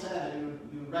Daniel 7,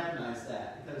 you would recognize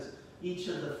that, because each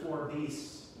of the four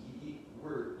beasts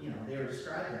they were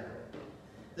described that way.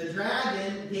 The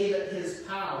dragon gave it his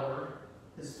power,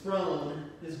 his throne,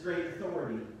 his great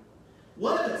authority.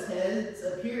 One of its heads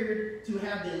appeared to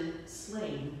have been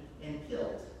slain and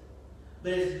killed,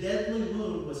 but its deadly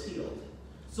wound was healed.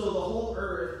 So the whole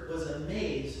earth was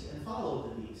amazed and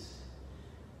followed the beast.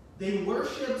 They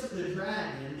worshipped the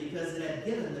dragon because it had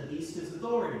given the beast his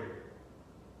authority.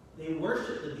 They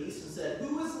worshipped the beast and said,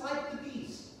 "Who is like the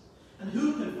beast? And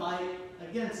who can fight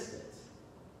against it?"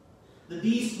 The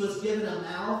beast was given a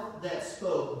mouth that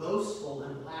spoke boastful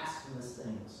and blasphemous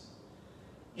things.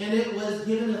 And it was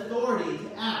given authority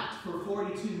to act for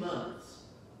 42 months.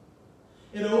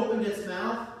 It opened its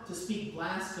mouth to speak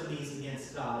blasphemies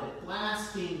against God. It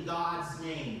blasphemed God's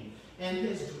name and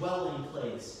his dwelling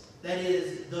place, that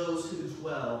is, those who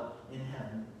dwell in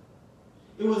heaven.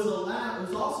 It was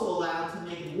also allowed to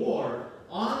make war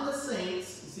on the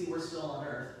saints. You see, we're still on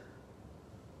earth.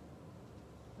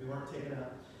 We weren't taken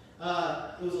up.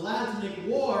 It was allowed to make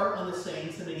war on the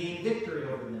saints and to gain victory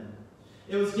over them.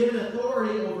 It was given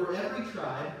authority over every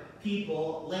tribe,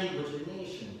 people, language, and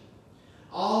nation.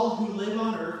 All who live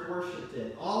on earth worshipped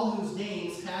it, all whose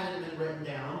names hadn't been written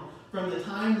down from the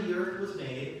time the earth was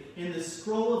made in the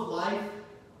scroll of life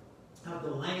of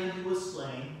the Lamb who was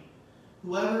slain.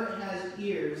 Whoever has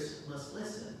ears must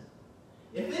listen.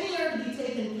 If any are to be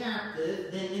taken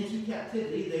captive, then into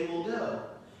captivity they will go.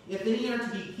 If any are to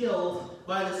be killed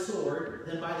by the sword,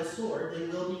 then by the sword they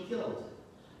will be killed.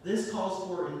 This calls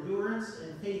for endurance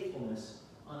and faithfulness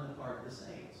on the part of the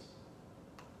saints.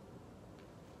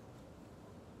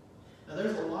 Now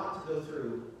there's a lot to go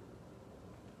through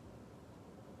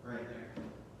right there.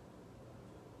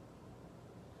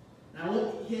 Now I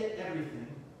won't hit everything,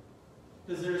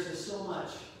 because there's just so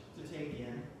much to take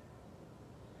in.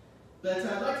 But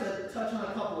I'd like to touch on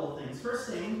a couple of things. First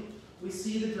thing, we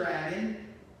see the dragon.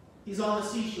 He's on the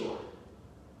seashore.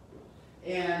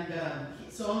 And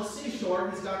so on the seashore,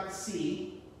 he's got the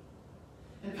sea.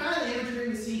 And kind of the imagery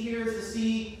we see here is the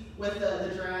sea with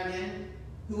the dragon,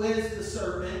 who is the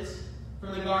serpent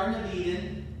from the Garden of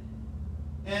Eden.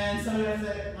 And some of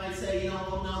you might say,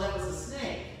 well, no, that was a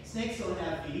snake. Snakes don't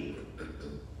have feet.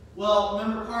 Well,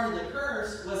 remember, part of the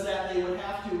curse was that they would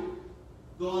have to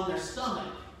go on their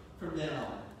stomach from then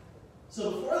on.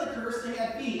 So before the curse, they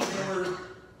had feet. They were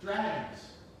dragons.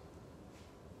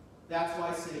 That's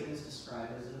why Satan is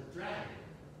described as a dragon.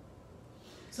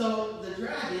 So the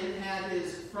dragon had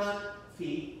his front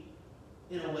feet,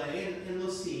 in a way, in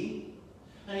the sea.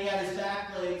 And he had his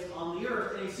back legs on the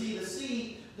earth. And you see the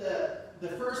sea, the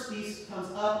first beast comes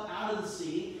up out of the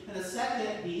sea. And the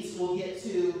second beast we'll get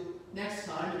to next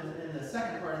time, in the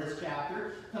second part of this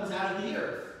chapter, comes out of the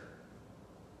earth.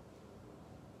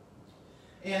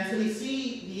 And so you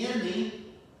see the enemy,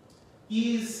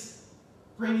 he's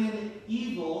bringing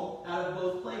evil out of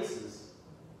both places.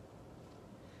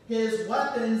 His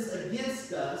weapons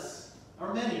against us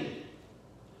are many,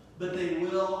 but they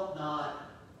will not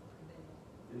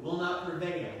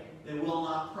prevail. They will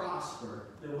not prosper.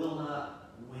 They will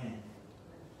not win.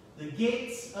 The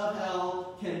gates of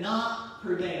hell cannot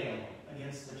prevail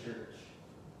against the church.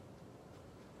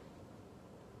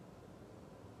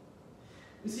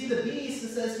 We see the beast, it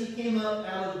says he came up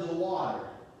out of the water.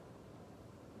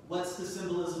 What's the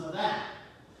symbolism of that?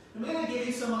 I'm going to give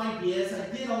you some ideas. I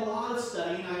did a lot of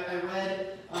studying. I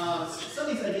read, some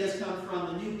of these ideas come from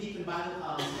the New Beacon Bible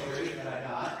Commentary that I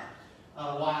got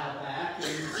a while back,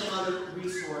 and some other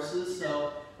resources.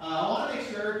 So I want to make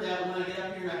sure that when I get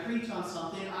up here and I preach on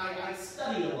something, I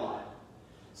study a lot.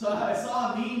 So I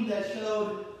saw a meme that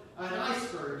showed an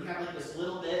iceberg. You have like this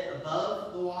little bit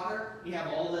above the water. You have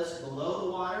all this below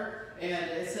the water. And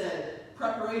it said,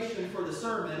 preparation for the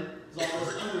sermon is all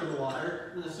this under the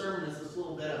water, and the sermon is this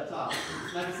little bit up top.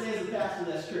 And I can say as a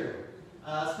pastor, that's true.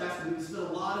 As a pastor, we spend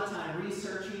a lot of time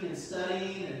researching and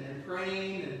studying and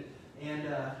praying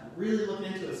and really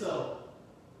looking into it. So,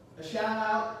 a shout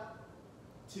out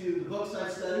to the books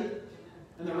I've studied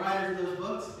and the writers of those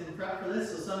books in prep for this.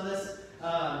 So some of this,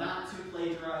 not to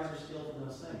plagiarize or steal from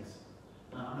those things.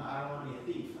 I don't want to be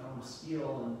a thief. I don't want to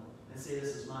steal and say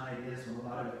this is my ideas, and a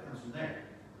lot of it comes from there.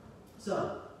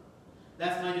 So,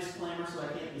 that's my disclaimer, so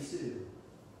I can't be sued.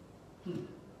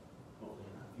 Hopefully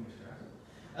not. Fingers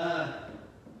crossed.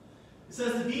 It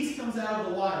says the beast comes out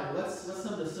of the water. What's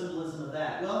some of the symbolism of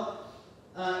that? Well,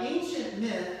 ancient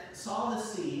myth saw the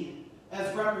sea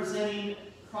as representing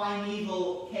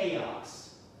primeval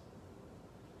chaos.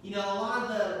 You know, a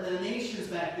lot of the nations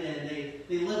back then,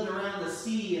 they lived around the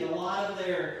sea, and a lot of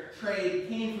their trade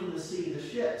came from the sea. The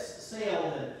ships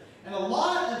sailed, and a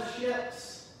lot of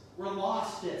ships were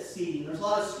lost at sea. There's a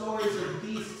lot of stories of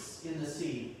beasts in the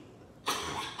sea.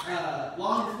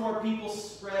 Long before people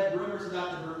spread rumors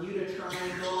about the Bermuda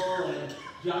Triangle and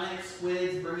giant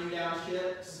squids bringing down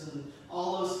ships and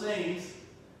all those things,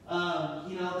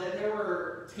 you know, that there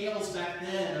were tales back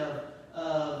then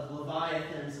of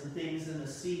leviathans and things in the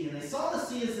sea. And they saw the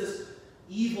sea as this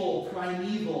evil,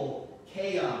 primeval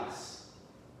chaos.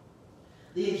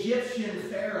 The Egyptian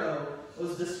Pharaoh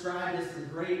was described as the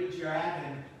great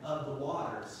dragon of the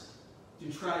waters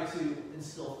to try to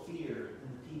instill fear in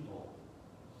the people.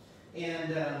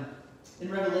 And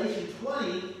in Revelation 20,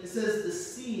 it says the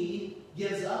sea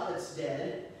gives up its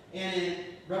dead. And in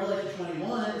Revelation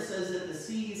 21, it says that the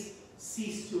seas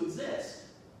cease to exist.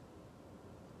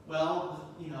 Well,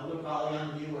 you know, we're probably on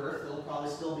the new earth. There'll probably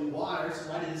still be water,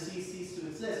 so why did the sea cease to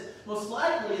exist? Most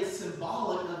likely it's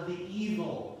symbolic of the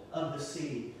evil of the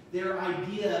sea. Their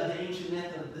idea of the ancient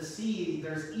myth of the sea,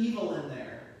 there's evil in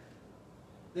there.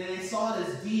 They saw it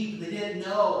as deep. They didn't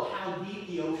know how deep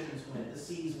the oceans went, the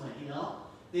seas went, you know?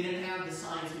 They didn't have the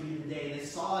science we do today. They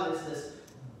saw it as this,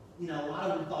 you know, a lot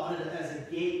of them thought of it as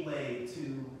a gateway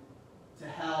to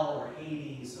hell or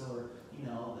Hades or, you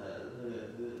know,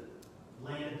 the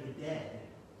land of the dead.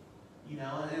 You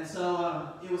know, and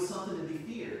so it was something to be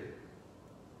feared.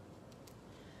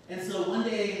 And so one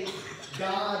day,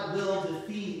 God will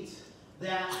defeat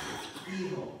that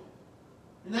evil.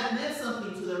 And that meant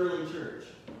something to the early church.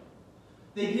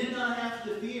 They did not have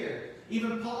to fear.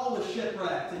 Even Paul was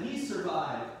shipwrecked, and he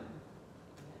survived.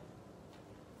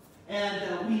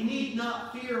 And we need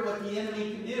not fear what the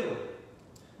enemy can do.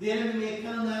 The enemy may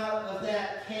come out of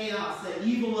that chaos, that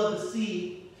evil of the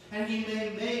sea, and he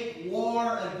may make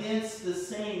war against the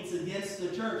saints, against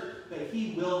the church, but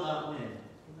he will not win.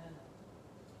 Amen.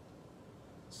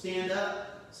 Stand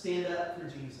up for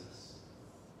Jesus.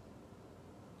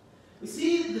 We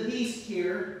see the beast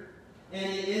here, and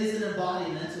it is an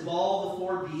embodiment of all the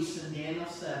four beasts in Daniel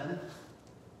 7.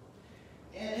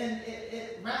 And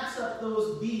it wraps up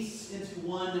those beasts into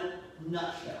one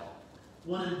nutshell,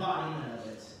 one embodiment of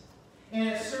it. And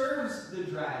it serves the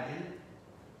dragon,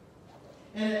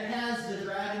 and it has the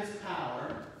dragon's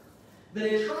power, but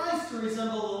it tries to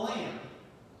resemble the lamb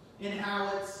in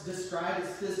how it's described,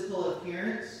 its physical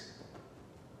appearance,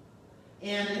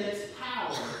 and in its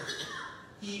power.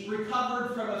 He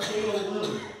recovered from a fatal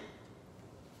wound.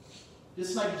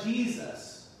 Just like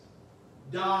Jesus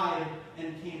died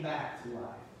and came back to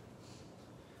life.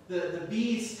 The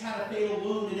beast had a fatal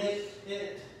wound, and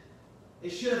it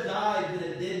should have died, but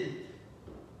it didn't.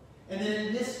 And then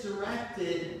it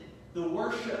misdirected the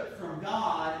worship from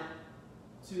God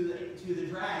to the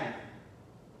dragon.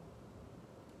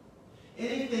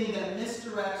 Anything that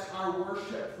misdirects our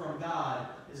worship from God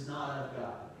is not of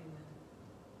God.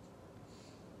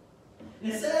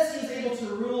 And it says he is able to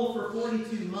rule for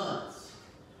 42 months.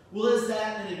 Well, is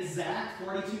that an exact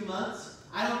 42 months?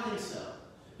 I don't think so.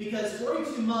 Because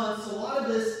 42 months, a lot of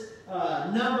this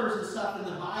numbers and stuff in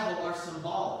the Bible are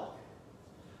symbolic.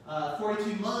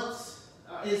 42 months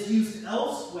is used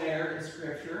elsewhere in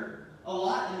Scripture, a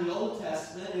lot in the Old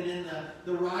Testament and in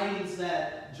the writings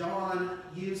that John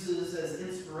uses as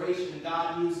inspiration, and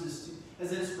God uses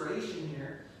as inspiration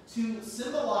here, to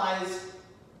symbolize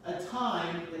a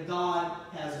time that God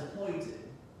has appointed.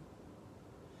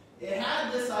 It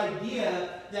had this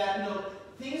idea that, you know,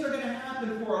 things are going to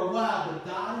happen for a while, but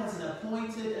God has an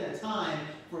appointed a time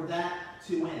for that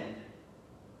to end.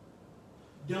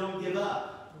 Don't give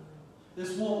up.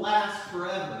 This won't last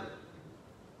forever.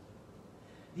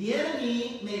 The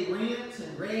enemy may rant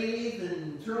and rave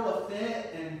and throw a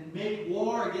fit and make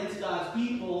war against God's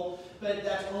people, but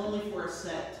that's only for a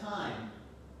set time.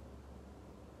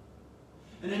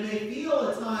 And it may feel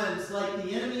at times like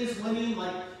the enemy is winning,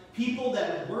 like people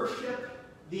that worship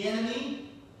the enemy,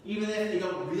 even if they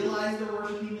don't realize they're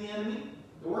worshiping the enemy.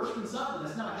 They're worshiping something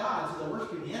that's not God, so they're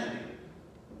worshiping the enemy.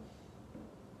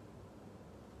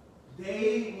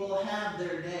 They will have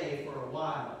their day for a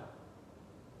while,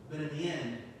 but in the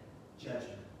end,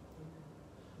 judgment.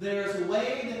 There's a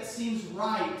way that seems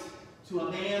right to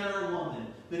a man or a woman,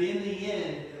 but in the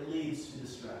end, it leads to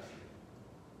destruction.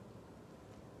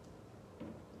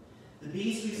 The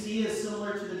beast we see is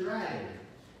similar to the dragon.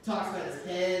 It talks about his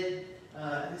head,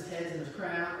 his head's in his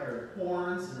crown, or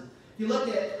horns. And if you look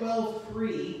at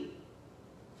 12:3,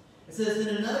 it says,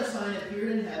 "Then another sign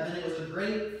appeared in heaven. It was a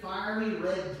great fiery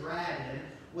red dragon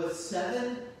with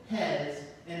 7 heads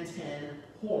and 10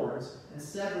 horns and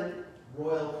 7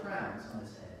 royal crowns on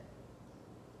his head."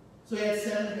 So he had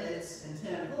 7 heads and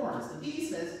 10 horns. The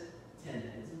beast has 10 heads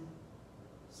and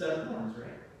 7 horns, right?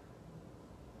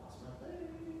 Lost my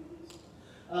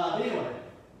place. Anyway,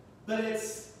 but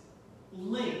it's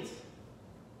linked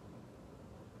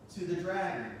to the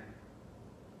dragon.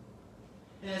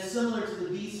 And it's similar to the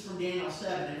beast from Daniel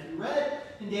 7. If you read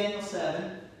in Daniel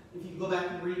 7, if you go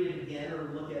back and read it again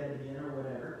or look at it again or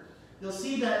whatever, you'll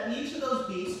see that each of those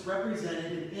beasts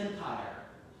represented an empire.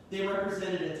 They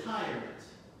represented a tyrant.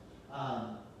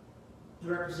 They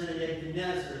represented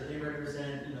Nebuchadnezzar. They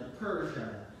represented,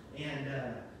 Persia and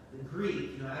the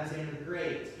Greek, Alexander the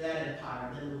Great, that empire,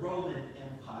 and then the Roman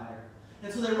Empire.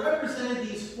 And so they represented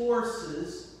these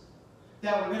forces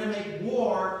that were going to make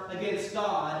war against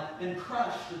God and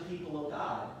crush the people of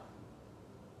God.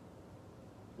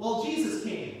 Well, Jesus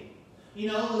came.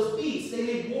 Those beasts, they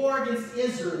made war against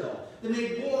Israel. They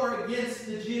made war against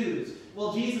the Jews.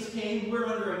 Well, Jesus came. We're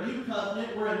under a new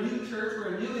covenant. We're a new church.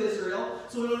 We're a new Israel.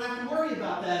 So we don't have to worry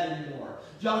about that anymore.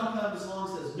 John comes along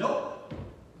and says, nope.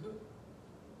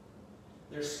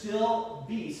 There's still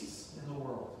beasts in the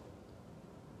world.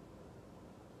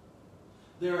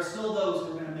 There are still those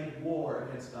who are going to make war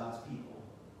against God's people.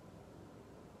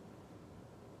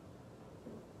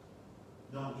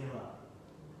 Don't give up.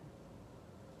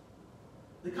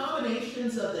 The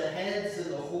combinations of the heads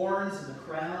and the horns and the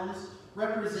crowns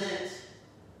represent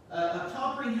a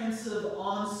comprehensive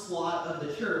onslaught of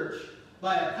the church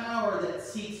by a power that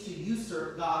seeks to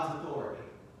usurp God's authority.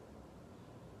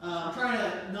 I'm trying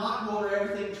to not go over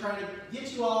everything, trying to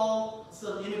get you all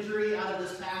some imagery out of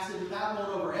this passage without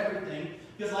going over everything,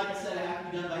 because like I said, I have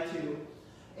to be done by 2.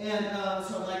 And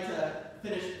so I'd like to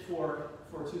finish for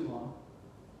too long.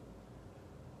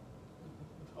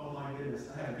 Oh my goodness,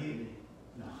 I haven't beaten me.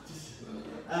 No, just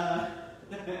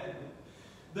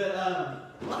but I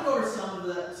want to go over some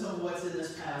of what's in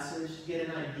this passage, get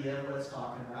an idea of what it's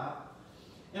talking about.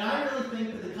 And I really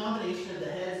think that the combination of the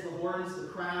heads, the horns, the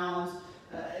crowns,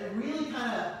 it really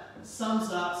kind of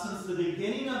sums up, since the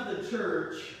beginning of the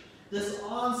church, this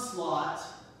onslaught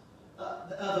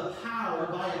of a power,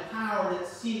 by a power that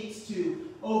seeks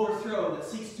to overthrow, that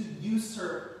seeks to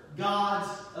usurp God's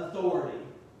authority.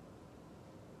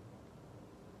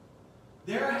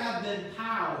 There have been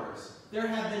powers, there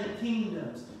have been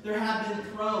kingdoms, there have been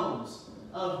thrones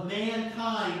of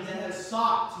mankind that have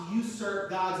sought to usurp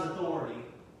God's authority.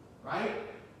 Right?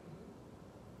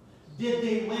 Did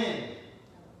they win?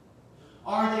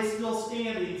 Are they still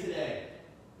standing today?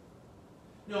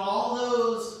 All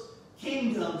those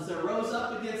kingdoms that rose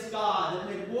up against God,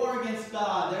 that made war against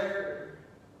God,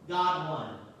 God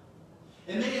won.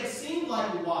 It may have seemed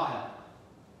like a while,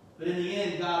 but in the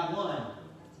end, God won.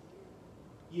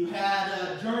 You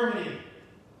had Germany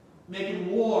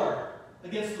making war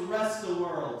against the rest of the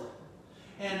world.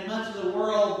 And much of the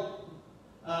world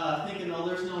thinking, oh,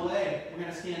 there's no way we're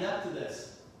going to stand up to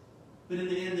this. But in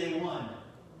the end, they won.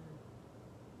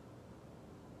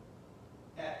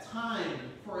 At time,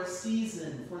 for a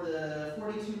season, for the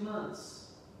 42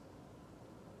 months,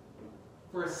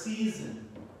 for a season,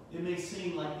 it may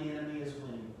seem like the enemy is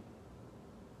winning.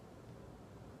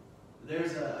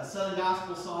 There's a Southern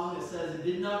Gospel song that says, it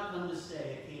did not come to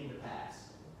stay, it came to pass.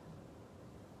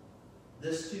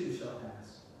 This too shall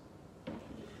pass.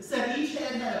 It said each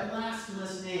head had a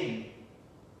blasphemous name.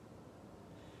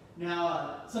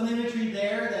 Now, some imagery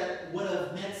there that would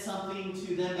have meant something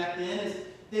to them back then is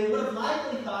they would have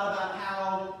likely thought about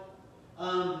how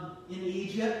in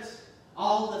Egypt,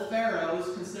 all the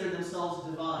pharaohs considered themselves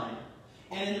divine.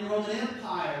 And in the Roman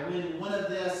Empire, when one of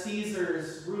the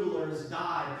Caesar's rulers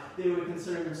died, they would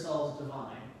consider themselves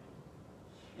divine.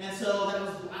 And so that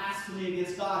was blasphemy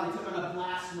against God. They took on a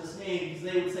blasphemous name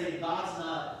because they would say God's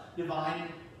not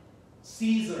divine.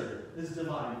 Caesar is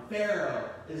divine. Pharaoh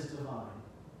is divine.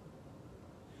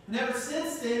 And ever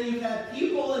since then, you've had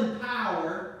people in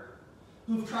power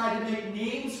who've tried to make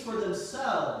names for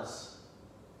themselves,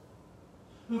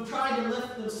 who've tried to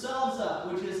lift themselves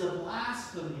up, which is a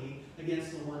blasphemy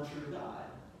against the one true God.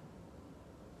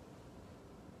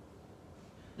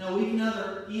 Now, we can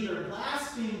either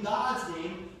blaspheme God's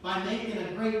name by making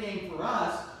a great name for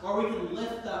us, or we can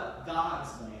lift up God's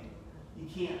name. You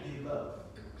can't do both.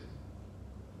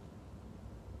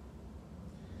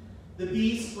 The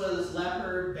beast was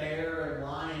leopard, bear, and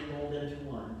lion rolled into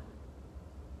one.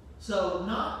 So,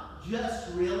 not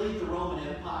just really the Roman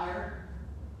Empire,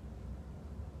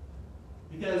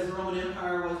 because the Roman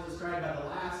Empire was described by the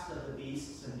last of the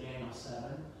beasts in Daniel 7.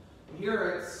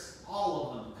 Here it's all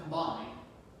of them combined.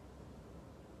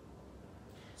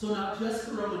 So not just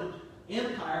the Roman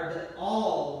Empire, but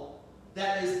all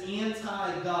that is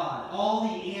anti-God. All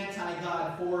the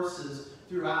anti-God forces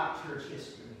throughout church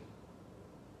history.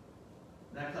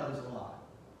 That covers a lot.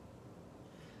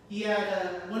 He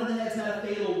had, one of the heads had a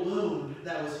fatal wound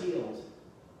that was healed.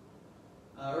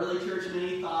 Early church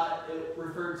many thought it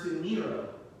referred to Nero,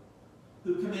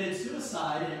 who committed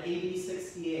suicide in AD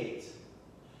 68.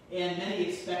 And many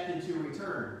expected to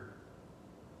return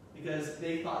because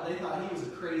they thought he was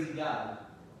a crazy guy.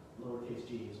 Lowercase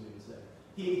g, as we would say.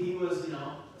 He was,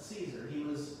 a Caesar. He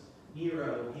was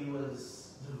Nero. He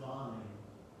was divine.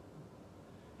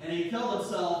 And he killed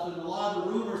himself, and a lot of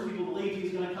the rumors, people believed he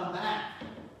was going to come back.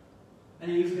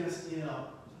 And he was going to,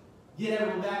 get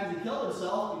everyone back as he killed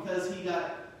himself because he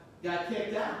got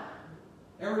kicked out.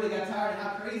 Everybody got tired of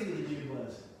how crazy the dude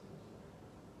was.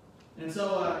 And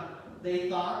so they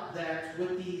thought that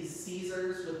with these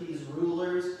Caesars, with these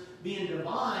rulers being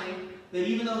divine, that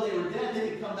even though they were dead,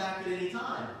 they could come back at any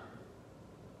time.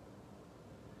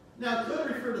 Now, it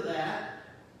could refer to that,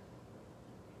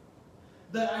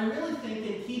 but I really think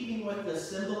in keeping with the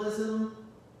symbolism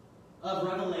of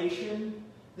Revelation,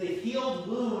 the healed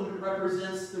wound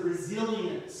represents the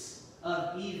resilience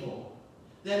of evil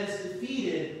that is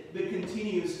defeated but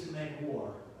continues to make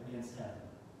war against heaven.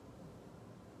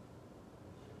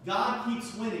 God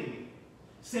keeps winning.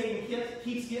 Satan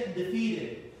keeps getting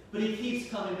defeated, but he keeps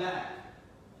coming back.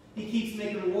 He keeps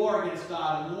making war against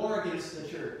God and war against the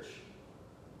church.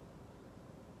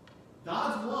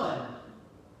 God's won,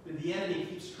 but the enemy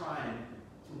keeps trying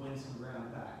to win some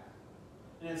ground back.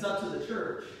 And it's up to the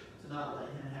church to not let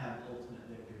him have ultimate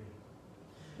victory.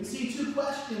 We see two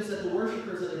questions that the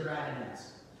worshipers of the dragon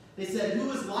asked. They said, who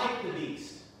is like the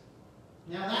beast?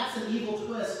 Now that's an evil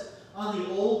twist on the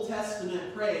Old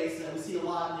Testament praise that we see a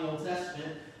lot in the Old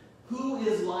Testament. Who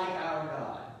is like our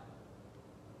God?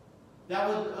 That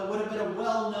would have been a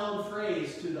well-known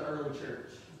phrase to the early church.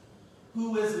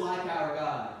 Who is like our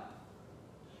God?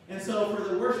 And so for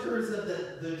the worshipers of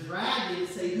the dragon to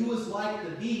say, who is like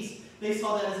the beast, they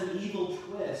saw that as an evil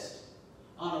twist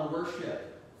on a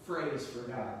worship phrase for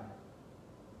God.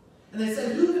 And they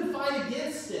said, who can fight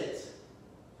against it?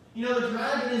 The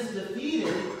dragon is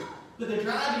defeated, but the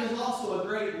dragon is also a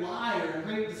great liar, a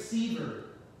great deceiver.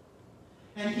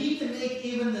 And he can make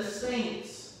even the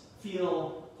saints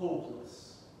feel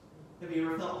hopeless. Have you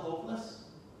ever felt hopeless?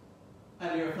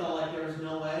 Have you ever felt like there was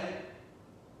no way?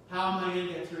 How am I going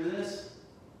to get through this?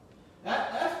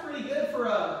 That's pretty good for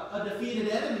a defeated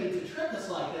enemy to trick us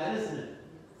like that, isn't it?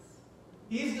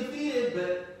 He's defeated,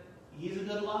 but he's a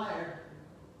good liar.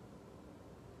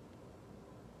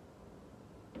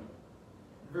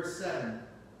 Verse 7.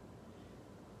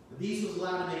 The beast was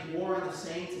allowed to make war on the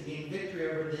saints and gain victory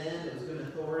over them. It was given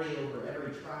authority over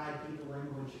every tribe, people,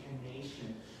 language, and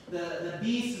nation. The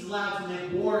beast is allowed to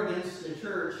make war against the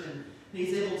church, and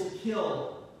he's able to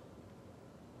kill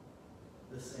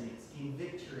the saints, gain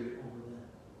victory over them.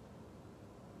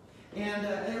 And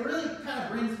it really kind of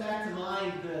brings back to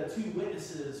mind the two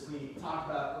witnesses we talked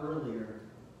about earlier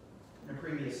in a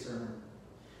previous sermon.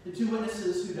 The two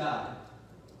witnesses who died.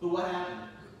 But what happened?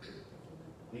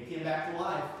 They came back to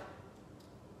life.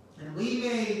 And we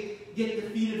may get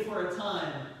defeated for a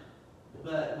time,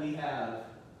 but we have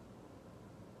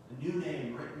a new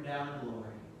name written down in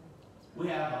glory. We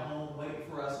have a home waiting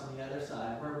for us on the other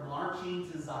side. We're marching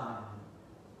to Zion.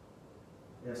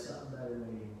 We have something better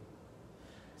waiting.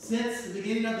 Since the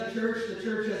beginning of the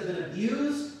church has been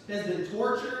abused, has been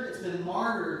tortured, it's been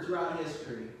martyred throughout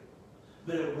history.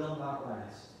 But it will not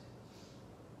last.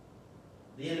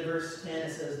 The end of verse 10,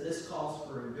 it says, this calls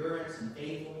for endurance and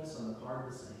faithfulness on the part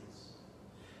of the saints.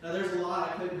 Now there's a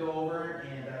lot I could go over,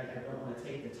 and I don't want to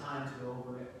take the time to go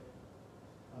over it.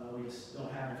 We just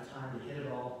don't have enough time to hit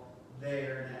it all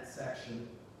there in that section.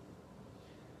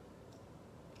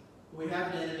 We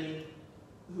have an enemy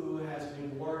who has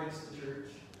made war against the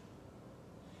church.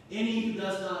 Any who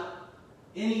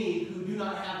do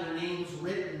not have their names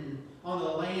written on the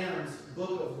Lamb's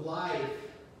book of life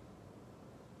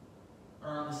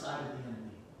are on the side of the enemy.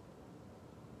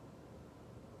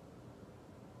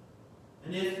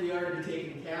 And if we are to be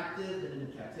taken captive, then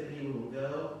into captivity we will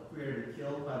go. If we are to be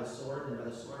killed by the sword, then by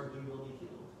the sword we will be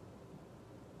killed.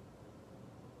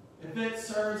 If it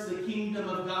serves the kingdom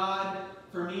of God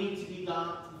for me to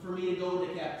go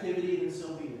into captivity, then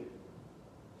so be it.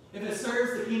 If it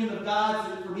serves the kingdom of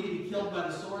God for me to be killed by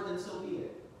the sword, then so be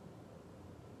it.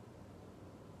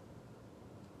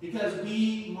 Because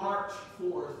we march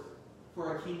forth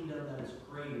for a kingdom that is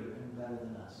greater and better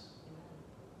than us.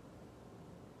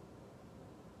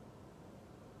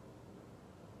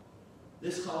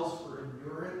 This calls for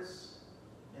endurance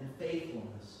and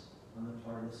faithfulness on the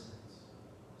part of the saints.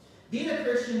 Being a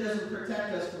Christian doesn't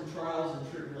protect us from trials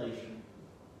and tribulation.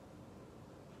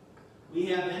 We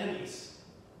have enemies.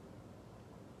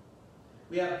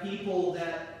 We have people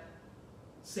that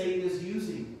Satan is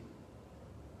using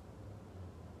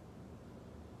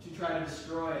to try to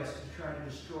destroy us, to try to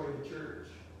destroy the church.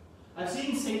 I've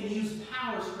seen Satan use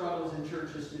power struggles in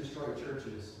churches to destroy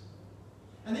churches.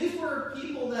 And these were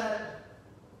people that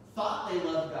thought they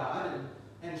loved God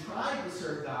and tried to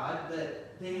serve God,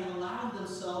 but they had allowed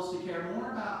themselves to care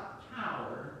more about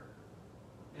power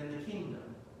and the kingdom.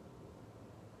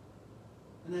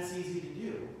 And that's easy to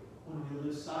do when we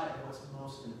lose sight of what's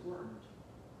most important.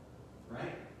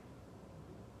 Right?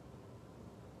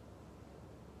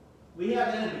 We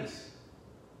have enemies.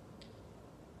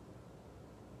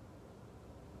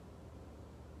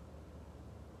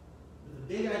 But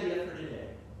the big idea for today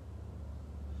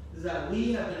is that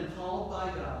we have been called by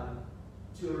God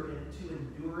to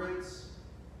endurance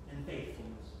and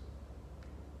faithfulness.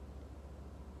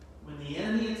 When the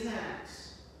enemy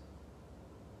attacks,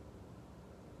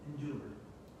 endure.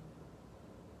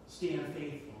 Stand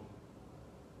faithful.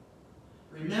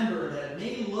 Remember that it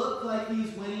may look like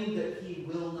he's winning, but he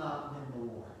will not win the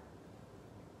war.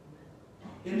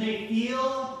 It may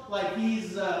feel like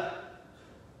he's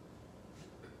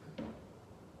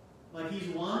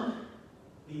won,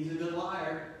 but he's a good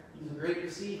liar. He's a great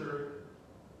deceiver.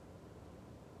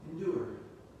 Endure.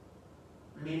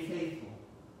 Remain faithful.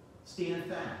 Stand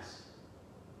fast.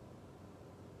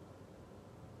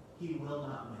 He will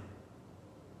not win.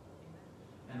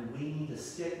 And we need to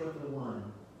stick with the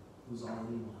one who's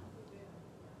already won.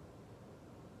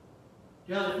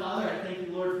 Dear Heavenly Father, I thank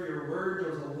you, Lord, for your word.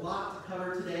 There was a lot to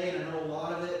cover today, and I know a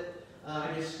lot of it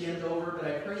I just skimmed over, but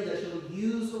I pray that you'll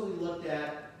use what we looked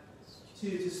at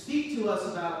to speak to us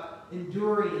about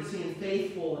enduring and staying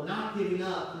faithful and not giving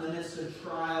up in the midst of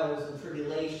trials and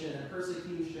tribulation and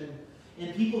persecution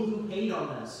and people who hate on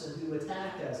us and who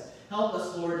attack us. Help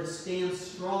us, Lord, to stand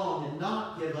strong and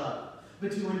not give up,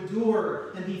 but to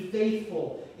endure and be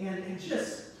faithful and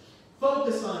just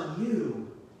focus on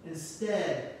you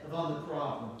instead of on the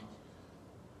problem.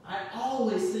 I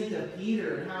always think of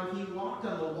Peter and how he walked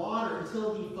on the water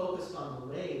until he focused on the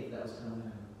wave that was coming at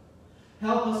him.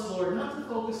 Help us, Lord, not to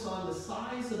focus on the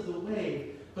size of the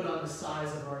wave, but on the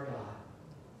size of our God.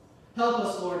 Help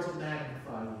us, Lord, to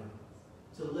magnify you,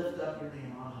 to lift up your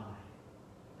name on high.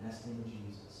 In the name of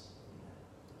Jesus.